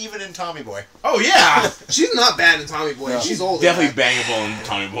maybe even in Tommy Boy. Oh, yeah! She's not bad in Tommy Boy. No. She's old. Definitely bangable in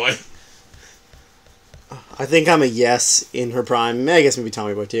Tommy Boy. I think I'm a yes in her prime. I guess maybe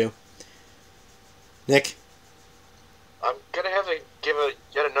Tommy Boy too. Nick? I'm gonna have to give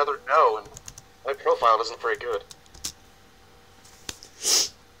yet another no, and my profile isn't very good.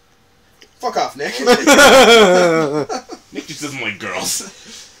 Fuck off, Nick. Nick just doesn't like girls.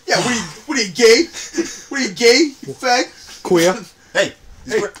 Yeah, what are you, gay? What are you, gay? You fag? Queer? Hey!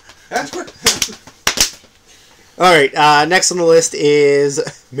 Hey. Huh? Alright, next on the list is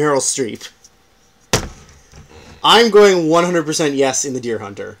Meryl Streep. I'm going 100% yes in The Deer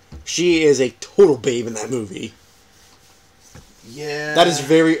Hunter. She is a total babe in that movie. Yeah. That is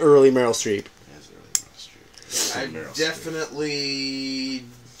very early Meryl Streep. I definitely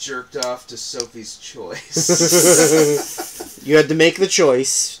jerked off to Sophie's Choice. You had to make the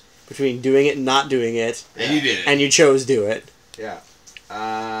choice between doing it and not doing it. And you did it. And you chose do it. Yeah.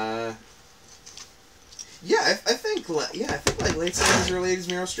 Yeah, I think like late 70s, early 80s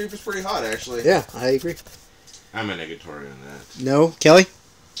Meryl Streep is pretty hot, actually. Yeah, I agree. I'm a negatory on that. No? Kelly?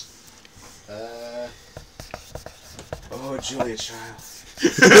 Oh, Julia Child.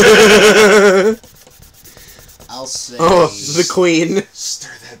 I'll say. Oh, the queen. Stir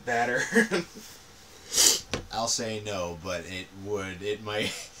that batter. I'll say no, but it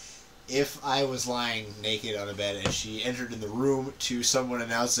might. If I was lying naked on a bed and she entered in the room to someone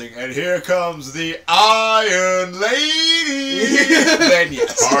announcing, "And here comes the Iron Lady," then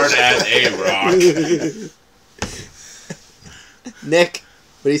yes. Hard as a rock. Nick,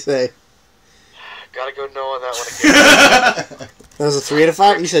 what do you say? Gotta go no on that one again. That was a 3 out of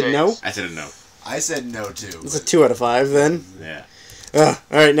 5? You said no? I said no. I said no too. It's a 2 out of 5 then. Yeah.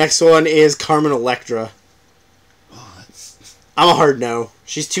 Alright, next one is Carmen Electra. Oh, that's... I'm a hard no.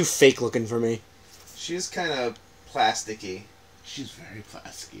 She's too fake looking for me. She's kind of plasticky. She's very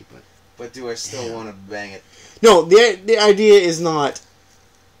plasticky, but... But do I still want to bang it? No, the idea is not...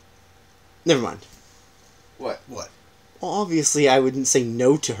 Never mind. What? What? Well, obviously I wouldn't say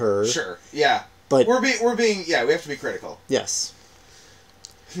no to her. Sure. Yeah. But... We're being... Yeah, we have to be critical. Yes.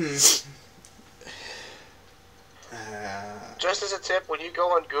 Just as a tip, when you go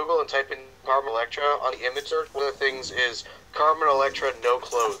on Google and type in Carmen Electra, on the image search, one of the things is Carmen Electra no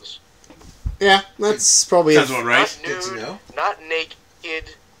clothes. Yeah, that's probably... Sounds about right. Not Good to nude, know. not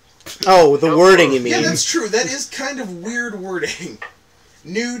naked. Oh, the No wording clothes. you mean. Yeah, that's true. That is kind of weird wording.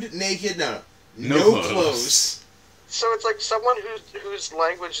 Nude, naked, no No clothes. clothes. So it's like someone whose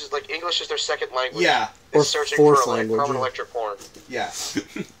language is like English is their second language. Yeah, Or Is searching fourth for like language, Carmen yeah. Electra porn. yeah.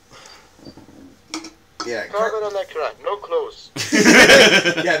 Yeah, Carmen Electra, no clothes.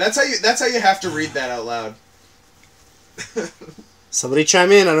 yeah. That's how you have to read that out loud. Somebody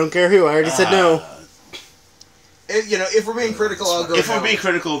chime in, I don't care who. I already said no. If we're being critical, I'll go. If we're no. being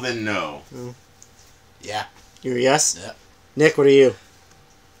critical, then no. Yeah. You're a yes? Yep. Nick, what are you?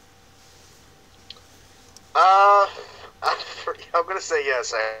 I'm gonna say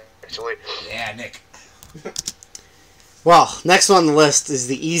yes, actually. Yeah, Nick. Well, next one on the list is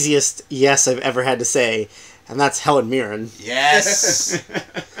the easiest yes I've ever had to say, and that's Helen Mirren. Yes.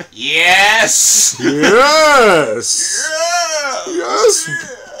 yes. Yes! Yes.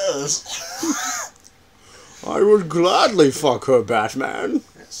 Yes! I would gladly fuck her, Batman.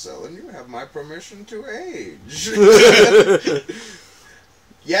 So, and you have my permission to age.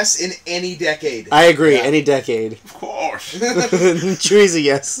 Yes, in any decade. I agree, Yeah. any decade. Of course. Chewy's a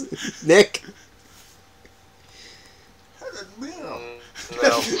yes. Nick?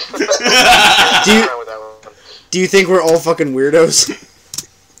 No. Do you- I'm fine with that one. Do you think we're all fucking weirdos?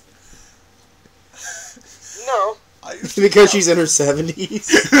 No. Because she's in her 70s?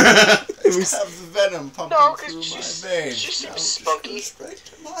 have the venom pumping No, through because my veins. she seems spunky.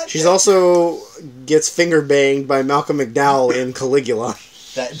 She's also gets finger banged by Malcolm McDowell in Caligula,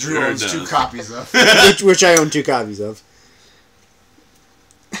 That Drew Sure owns 2 does. copies of. which I own 2 copies of.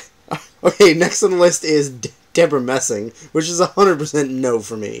 Okay, next on the list is Deborah Messing, which is 100% no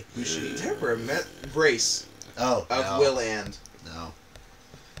for me. Who's she? Deborah met Grace Oh, of no. Will and. No.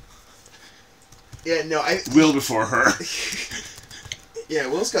 Yeah, no, Will before her. Yeah,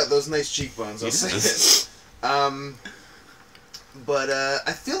 Will's got those nice cheekbones. I'll He say does. it. But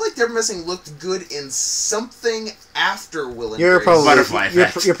I feel like Deborah Messing looked good in something after Will and You're Grace. probably Butterfly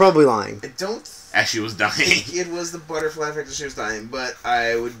effect. you're probably lying. I don't As she was dying. think it was the butterfly effect that she was dying, but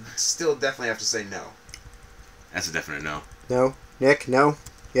I would still definitely have to say no. That's a definite no. No, Nick, no,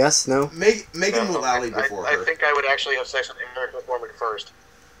 yes, no. Megan No, Mullally I before her. think I would actually have sex with Eric McCormick first.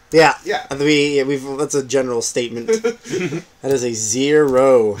 Yeah, Yeah. that's a general statement. That is a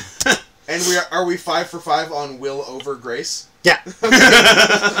 0. And are we 5 for 5 on Will over Grace? Yeah.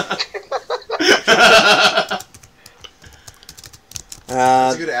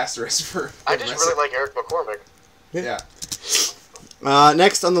 That's a good asterisk for. I just really like Eric McCormick. Yeah.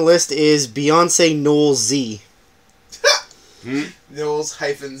 Next on the list is Beyonce Knowles Z. Knowles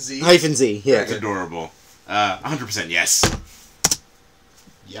 -Z. Hyphen Z, yeah. That's adorable. 100% yes.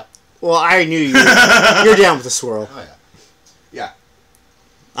 Yep. Well, I knew you were, you're down with the swirl. Oh, yeah. Yeah.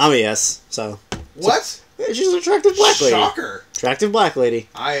 I'm a yes, so. What? Yeah, she's an attractive black lady. Shocker. Attractive black lady.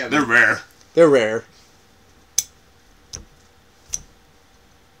 I am. They're rare. They're rare.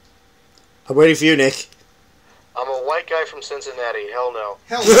 I'm waiting for you, Nick. I'm a white guy from Cincinnati. Hell no.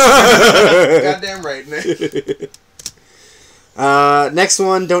 Hell no. Goddamn right, Nick. Next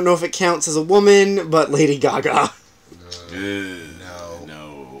one, don't know if it counts as a woman, but Lady Gaga.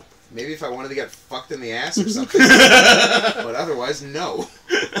 No. Maybe if I wanted to get fucked in the ass or something. But otherwise, no.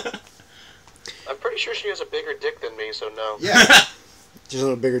 I'm pretty sure she has a bigger dick than me, so no. Yeah. She's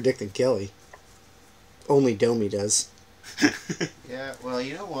a bigger dick than Kelly. Only Domi does. Yeah, well,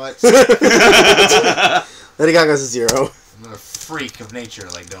 you know what? Lady Gaga's a 0. I'm a freak of nature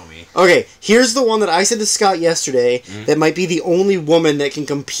like Domi. Okay, here's the one that I said to Scott yesterday that might be the only woman that can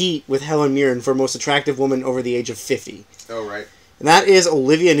compete with Helen Mirren for most attractive woman over the age of 50. Oh, right. And that is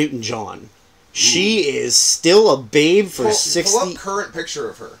Olivia Newton-John. She is still a babe for 60... Pull up current picture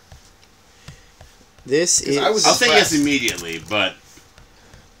of her. This is... I was I'll say yes impressed. immediately, but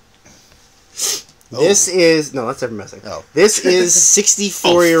This is... No, that's never messing. Oh. This is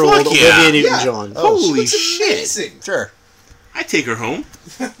 64-year-old fuck yeah. Olivia Newton-John. Oh, she Holy looks shit. amazing. Sure. I take her home.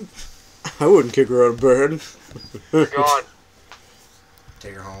 I wouldn't kick her out of bed. Go on.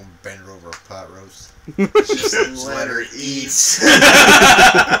 Take her home, bend her over a pot roast. Just let her eat. Is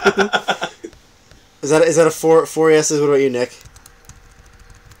that a four yeses? What about you, Nick?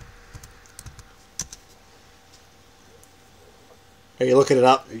 Are you looking it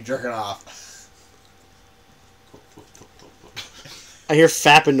up? Are you jerking off? I hear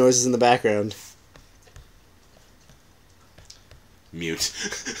fapping noises in the background. Mute.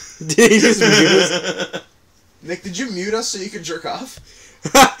 Did he just mute us? Nick, did you mute us so you could jerk off?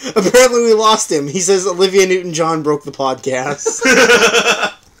 Apparently we lost him. He says Olivia Newton-John broke the podcast.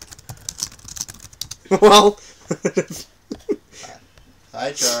 Well...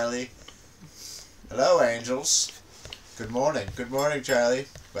 Hi, Charlie. Hello, angels. Good morning. Good morning, Charlie.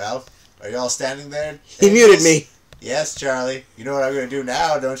 Well, are you all standing there? He angels? muted me. Yes, Charlie. You know what I'm going to do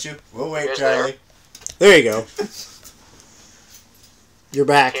now, don't you? We'll wait, Yes, Charlie. There you go. You're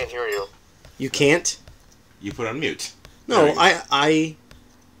back. Can't hear you. You can't? You put on mute. No, There you go. I...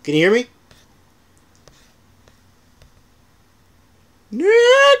 Can you hear me?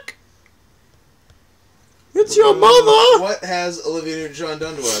 Nick! It's your mother! What has Olivia Newton-John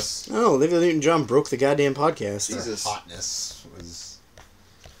done to us? Oh, Olivia Newton-John broke the goddamn podcast. Jesus. Hotness was...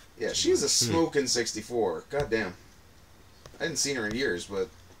 Yeah, she's a smoking 64. God damn. I hadn't seen her in years, but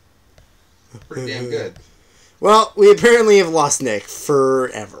pretty damn good. Well, we apparently have lost Nick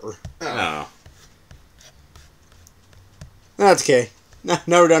forever. Oh. Oh. That's okay. Now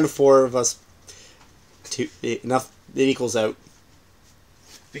we're down to 4 of us. Enough. It equals out.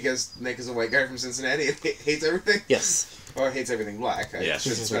 Because Nick is a white guy from Cincinnati and hates everything? Yes. Or hates everything black. I Yes.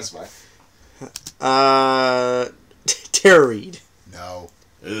 shouldn't specify. Tara Reid. No.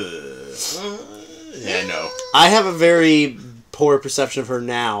 Yeah, no. I have a very poor perception of her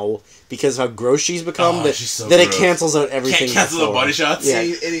now because of how gross she's become Oh, that, she's so that it gross. cancels out everything. Can't cancel the before. body shots? Yeah.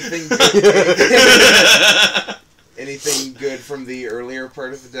 See, anything good, anything good from the earlier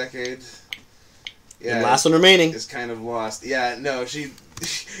part of the decade? The last one remaining. is kind of lost. Yeah, no, she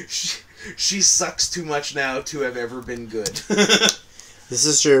sucks too much now to have ever been good. This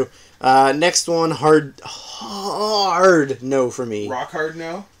is true. Next one, hard no for me. Rock hard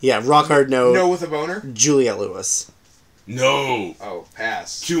no? Yeah, rock hard no. No with a boner? Juliette Lewis. No. Oh,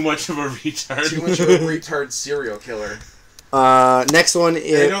 pass. Too much of a retard. Too much of a retard serial killer. Next one I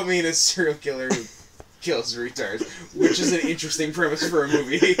is... don't mean a serial killer who kills retards, which is an interesting premise for a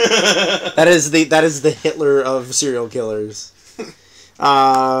movie. That is the Hitler of serial killers.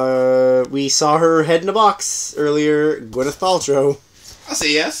 We saw her head in a box earlier. Gwyneth Paltrow. I'll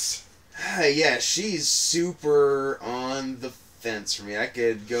say yes. Yeah, she's super on the fence for me. I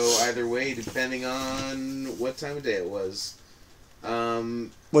could go either way depending on what time of day it was.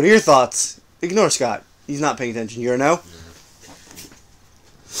 What are your thoughts? Ignore Scott. He's not paying attention. You're a no?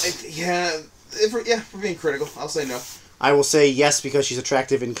 For being critical, I'll say no. I will say yes because she's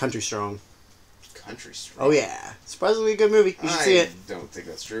attractive in Country Strong. Country Strong. Oh yeah, surprisingly good movie. You should see it. I don't think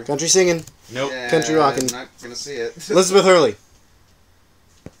that's true. Country singing, Nope. Yeah, Country rockin'. I'm not gonna see it. Elizabeth Hurley.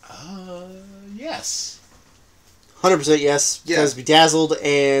 Yes. 100% yes. Yeah. Because Bedazzled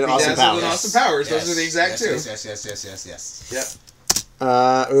and Austin Bedazzled Powers. and Austin Powers. Those are the exact two. Yes.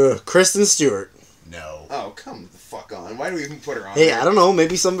 Yep. Kristen Stewart. No. Oh, come the fuck on. Why do we even put her on Hey, there? I don't know.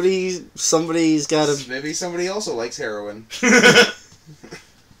 Maybe somebody's got to. Maybe somebody also likes heroin. I'm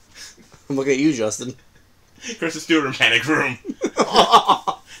looking at you, Justin. Kristen Stewart in Panic Room.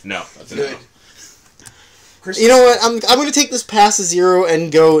 No. That's a Good. no. You know what? I'm going to take this past a 0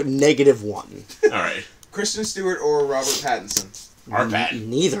 and go -1. Alright. Kristen Stewart or Robert Pattinson? Art Pat.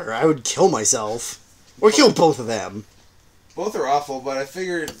 Neither. I would kill myself. Or kill both of them. Both are awful, but I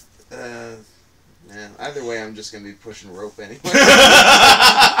figured Yeah, either way, I'm just gonna be pushing rope anyway.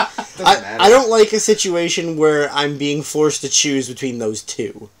 I don't like a situation where I'm being forced to choose between those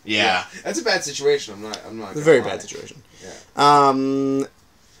two. Yeah. That's a bad situation. I'm not. It's a very bad situation. Yeah.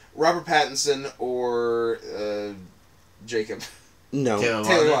 Robert Pattinson or Jacob. No.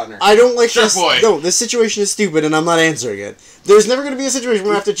 Taylor Lautner. I don't like Shark this. Boy. No, this situation is stupid, and I'm not answering it. There's never going to be a situation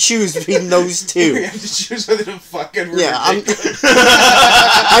where I have to choose between those We two. have to choose whether to fucking. Yeah, I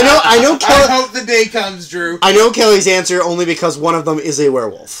know. I Kelly, hope the day comes, Drew. I know Kelly's answer only because one of them is a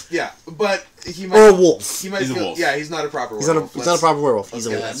werewolf Yeah, but he might. or a wolf. He might He's a feel, wolf. Yeah, he's not a proper. He's not a. werewolf. He's not a proper werewolf. He's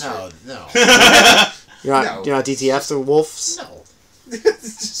a let's wolf. get no. You're not. No. You're not DTFs or wolves. No.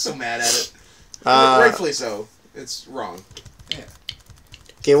 Just so mad at it. Uh, Rightfully so. It's wrong.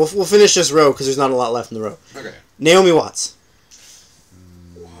 Okay, we'll finish this row because there's not a lot left in the row. Okay. Naomi Watts.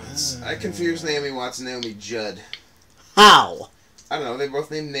 I confuse Naomi Watts and Naomi Judd. How? I don't know. They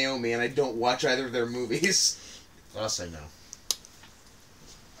both named Naomi, and I don't watch either of their movies. I'll say no.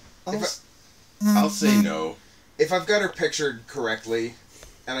 I'll say no. If I've got her pictured correctly,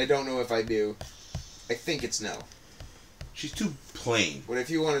 and I don't know if I do, I think it's no. She's too plain. But if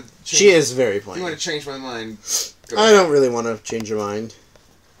you want to, She is very If you plain. want to change my mind, go I ahead. don't really want to change your mind.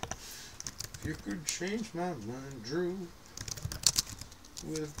 If you could change my mind, Drew,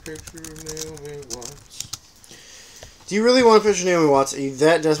 with a picture of Naomi Watts. Do you really want to picture Naomi Watts? Are you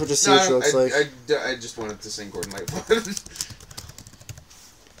that desperate to see what she looks like? I just wanted to sing Gordon Lightfoot.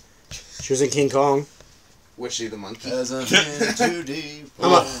 She was in King Kong. Was she the monkey? As I'm in too deep.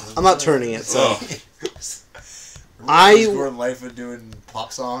 I'm not turning it, so. Oh. I- Gordon Lightfoot doing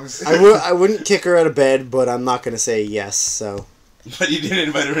pop songs. I wouldn't kick her out of bed, but I'm not going to say yes, so. But you didn't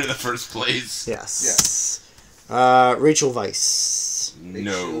invite her in the first place. Yes. Rachel Weisz.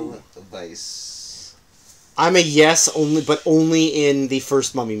 No. Rachel Weisz. I'm a yes, but only in the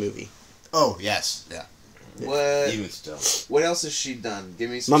first Mummy movie. Oh, yes. Yeah. What? Even still. What else has she done? Give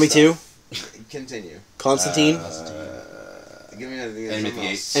me some Mummy 2, stuff. Continue. Constantine, Give me anything Enemy at the else.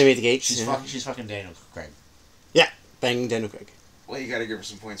 Gates. Enemy at the Gates. She's yeah. fucking Daniel Craig. Bang Daniel Craig. Well, you gotta give her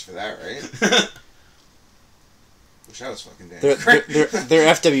some points for that, right? Wish I was fucking They're, Daniel they're, Craig.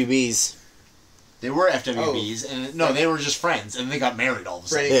 they're FWBs. They were FWBs, and they were just friends, and they got married all of a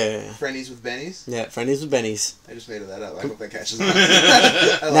sudden. Yeah. Friendies with Bennies? Yeah, Friendies with Bennies. I just made that up. I hope that catches on.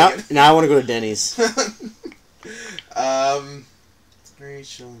 I like it. Now I want to go to Denny's.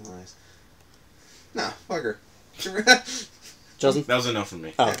 Rachel Weisz. Nah, fuck her. Justin? That was enough for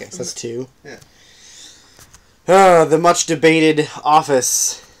me. Oh, okay, so that's 2. Yeah. The much debated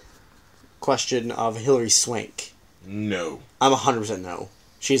office question of Hilary Swank. No. I'm 100% no.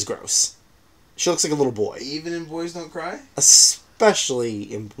 She's gross. She looks like a little boy. Even in Boys Don't Cry? Especially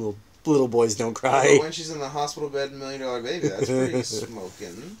in Little Boys Don't Cry. But when she's in the hospital bed in $1 Million Baby, that's pretty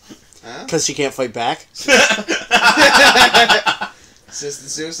smoking. Huh? Because she can't fight back. Assisted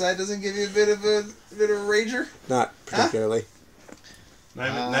suicide doesn't give you a bit of a rager? Not particularly.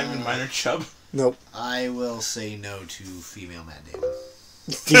 Not even minor chub. Nope. I will say no to female Matt Damon.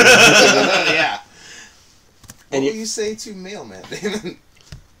 Yeah. What And will you say to male Matt Damon?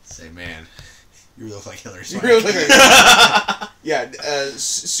 Say, man, you look like Hillary You Swank. really look like Yeah,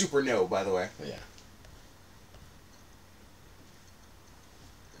 super no, by the way. Yeah.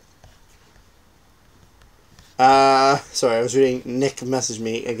 Sorry, I was reading. Nick messaged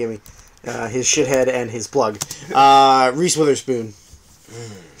me and gave me his shithead and his plug. Reese Witherspoon.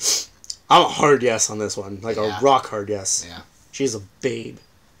 I'm a hard yes on this one. Like Yeah. a rock hard yes. Yeah. She's a babe.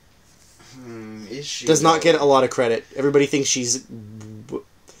 Is she? Does not get a lot of credit. Everybody thinks she's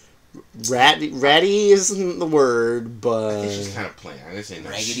ratty isn't the word, I but think she's kind of plain. I'm gonna say no.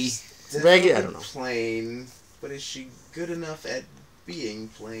 Raggedy. Raggedy, I don't know. Plain, but is she good enough at being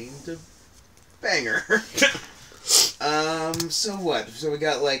plain to bang her? So what? So we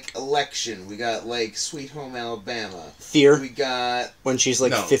got like Election. We got like Sweet Home Alabama. Fear We got. when she's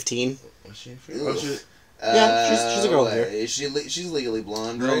like No. 15. Was she? Ugh. Oh, she, Yeah, she's a girl what, there. Is she? She's legally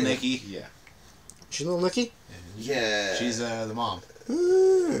blonde, Little right? Nicky. yeah. She's a little Nicky. Yeah. She's the mom.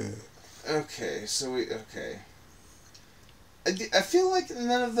 Okay, so we I feel like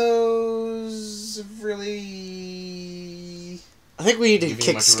none of those have really. I think we need to Giving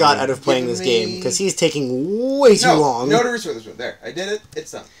kick much Scott room. out of playing Giving this game me- because he's taking way too long. No to Reese Witherspoon. There, I did it.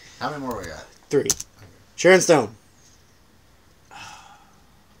 It's done. How many more we got? 3. Sharon Stone.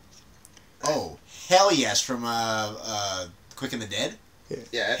 Oh, hell yes from Quick and the Dead.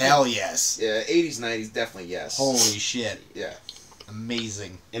 Yeah. I think- Hell yes. Yeah, 80s, 90s, definitely yes. Holy shit. Yeah.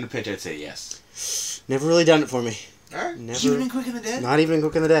 Amazing. In a pinch, I'd say yes. Never really done it for me. All right. Never. Even in Quick and the Dead? Not even in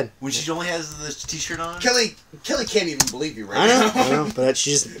Quick and the Dead. When she only has the t-shirt on? Kelly can't even believe you right I know, now. I know, but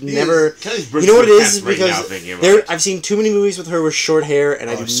she's never. Kelly's You know what it is? right now Because thinking about it. I've seen too many movies with her with short hair, and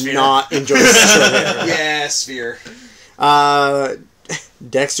I do Sphere. not enjoy short hair. Yeah, Sphere.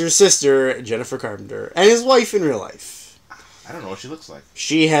 Dexter's sister, Jennifer Carpenter, and his wife in real life. I don't know what she looks like.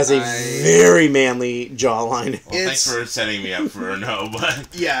 She has a very manly jawline. Well, thanks for setting me up for a no, but...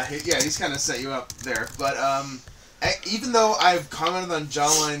 Yeah, he's kind of set you up there. But even though I've commented on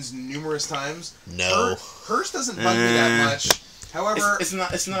jawlines numerous times, No. hers doesn't bug me that much. However, It's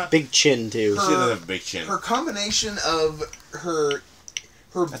not... Big chin, too. She doesn't have a big chin. her combination of her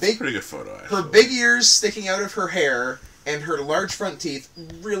That's a big pretty good photo, actually. her big ears sticking out of her hair and her large front teeth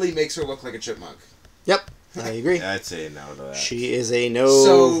really makes her look like a chipmunk. Yep, I agree. Yeah, I'd say no to that. She is a no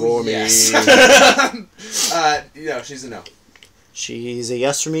for yes. me. No, she's a no. She's a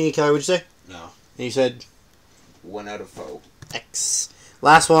yes for me. Kelly, what'd you say? No. And you said 1 out of 4. X.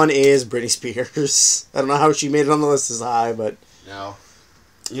 Last one is Britney Spears. I don't know how she made it on the list as high, but... No.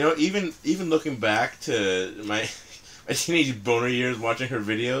 You know, even looking back to my teenage boner years watching her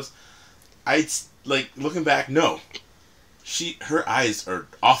videos, looking back, no. Her eyes are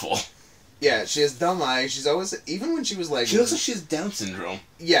awful. Yeah, she has dumb eyes. She's always, even when she was like... She looks like she has Down syndrome.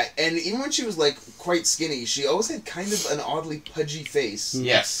 Yeah, and even when she was like quite skinny, she always had kind of an oddly pudgy face.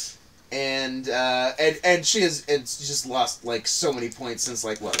 Yes. And she has just lost like so many points since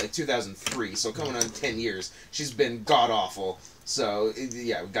like 2003. So coming on 10 years, she's been god awful. So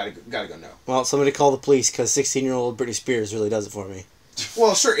yeah, we gotta go no. Well, somebody call the police, because 16-year-old Britney Spears really does it for me.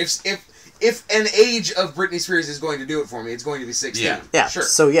 Well, sure. If an age of Britney Spears is going to do it for me, it's going to be 16. Yeah, Sure.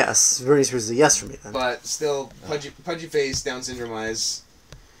 so yes, Britney Spears is a yes for me then. But still, pudgy face, Down syndrome eyes.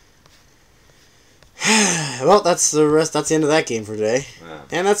 Well, that's the end of that game for today. Yeah.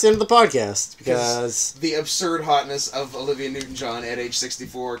 And that's the end of the podcast, because... The absurd hotness of Olivia Newton-John at age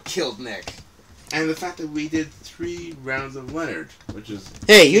 64 killed Nick. And the fact that we did 3 rounds of Leonard, which is...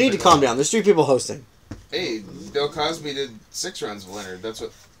 Hey, you need to calm down. There's 3 people hosting. Hey, Bill Cosby did 6 rounds of Leonard. That's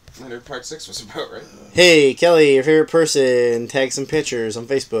what Leonard Part 6 was about, right? Hey, Kelly, your favorite person, tag some pictures on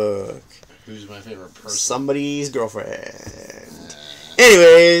Facebook. Who's my favorite person? Somebody's girlfriend.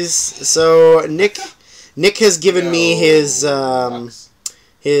 Anyways, so Nick has given me his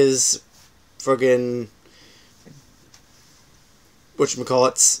friggin'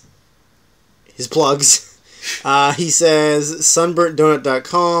 whatchamacallits, his plugs. He says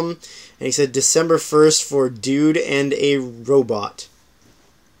sunburntdonut.com, and he said December 1st for Dude and a Robot.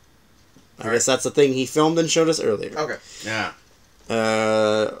 I guess that's the thing he filmed and showed us earlier. Okay. Yeah.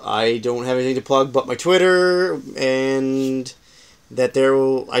 I don't have anything to plug but my Twitter, and that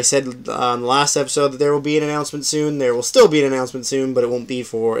I said on the last episode that there will be an announcement soon. There will still be an announcement soon, but it won't be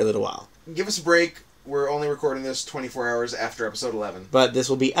for a little while. Give us a break. We're only recording this 24 hours after episode 11. But this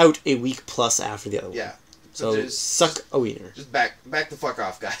will be out a week plus after the other one. Yeah. So just suck a wiener. Just back the fuck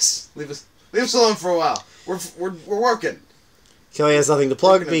off, guys. Leave us alone for a while. We're working. Kelly has nothing to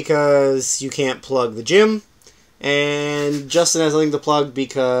plug because you can't plug the gym. And Justin has nothing to plug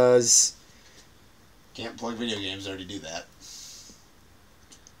because... Can't plug video games, I already do that.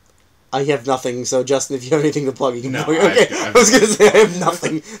 I have nothing, so Justin, if you have anything to plug, you can No, plug. Okay, I was going to say I have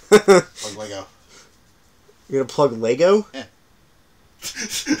nothing. Plug Lego. You're going to plug Lego? Yeah.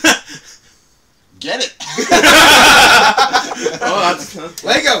 Get it!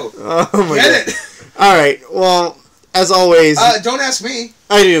 Lego! Oh my Get God. it! Alright, well, as always... Don't ask me.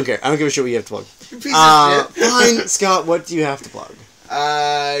 I don't care. I don't give a shit what you have to plug. You piece of shit. Fine, Scott, what do you have to plug?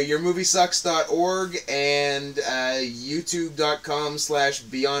 Yourmoviesucks.org and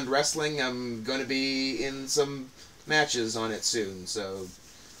youtube.com/Beyond Wrestling. I'm going to be in some matches on it soon, so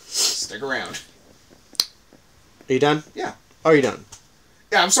stick around. Are you done? Yeah. Are you done?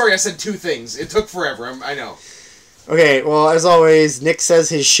 Yeah, I'm sorry I said 2 things. It took forever, I know. Okay, well, as always, Nick says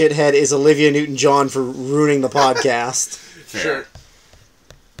his shithead is Olivia Newton-John for ruining the podcast. Sure.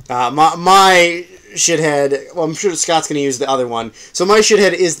 My shithead, well, I'm sure Scott's going to use the other one. So my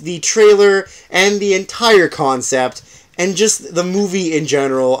shithead is the trailer and the entire concept and just the movie in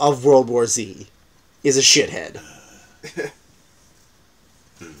general of World War Z is a shithead.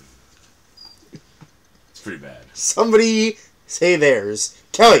 It's pretty bad. Somebody say theirs.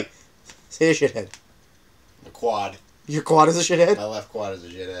 Kelly, say a shithead. The quad. Your quad is a shithead? My left quad is a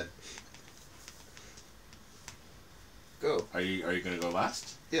shithead. Go. Are you going to go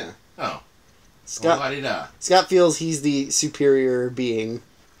last? Yeah. Oh. Scott feels he's the superior being.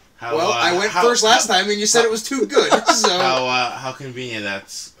 I went first last time, and you said it was too good. So how convenient that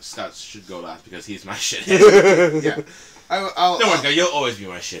Scott should go last because he's my shithead. yeah. No one, you'll always be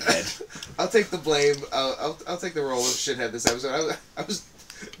my shithead. I'll take the blame. I'll take the role of shithead this episode. I was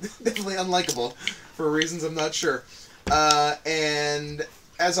definitely unlikable for reasons I'm not sure. And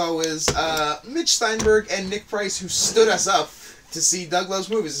as always, Mitch Steinberg and Nick Price, who stood us up to see Doug Loves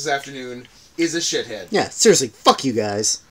Movies this afternoon, is a shithead. Yeah, seriously, fuck you guys.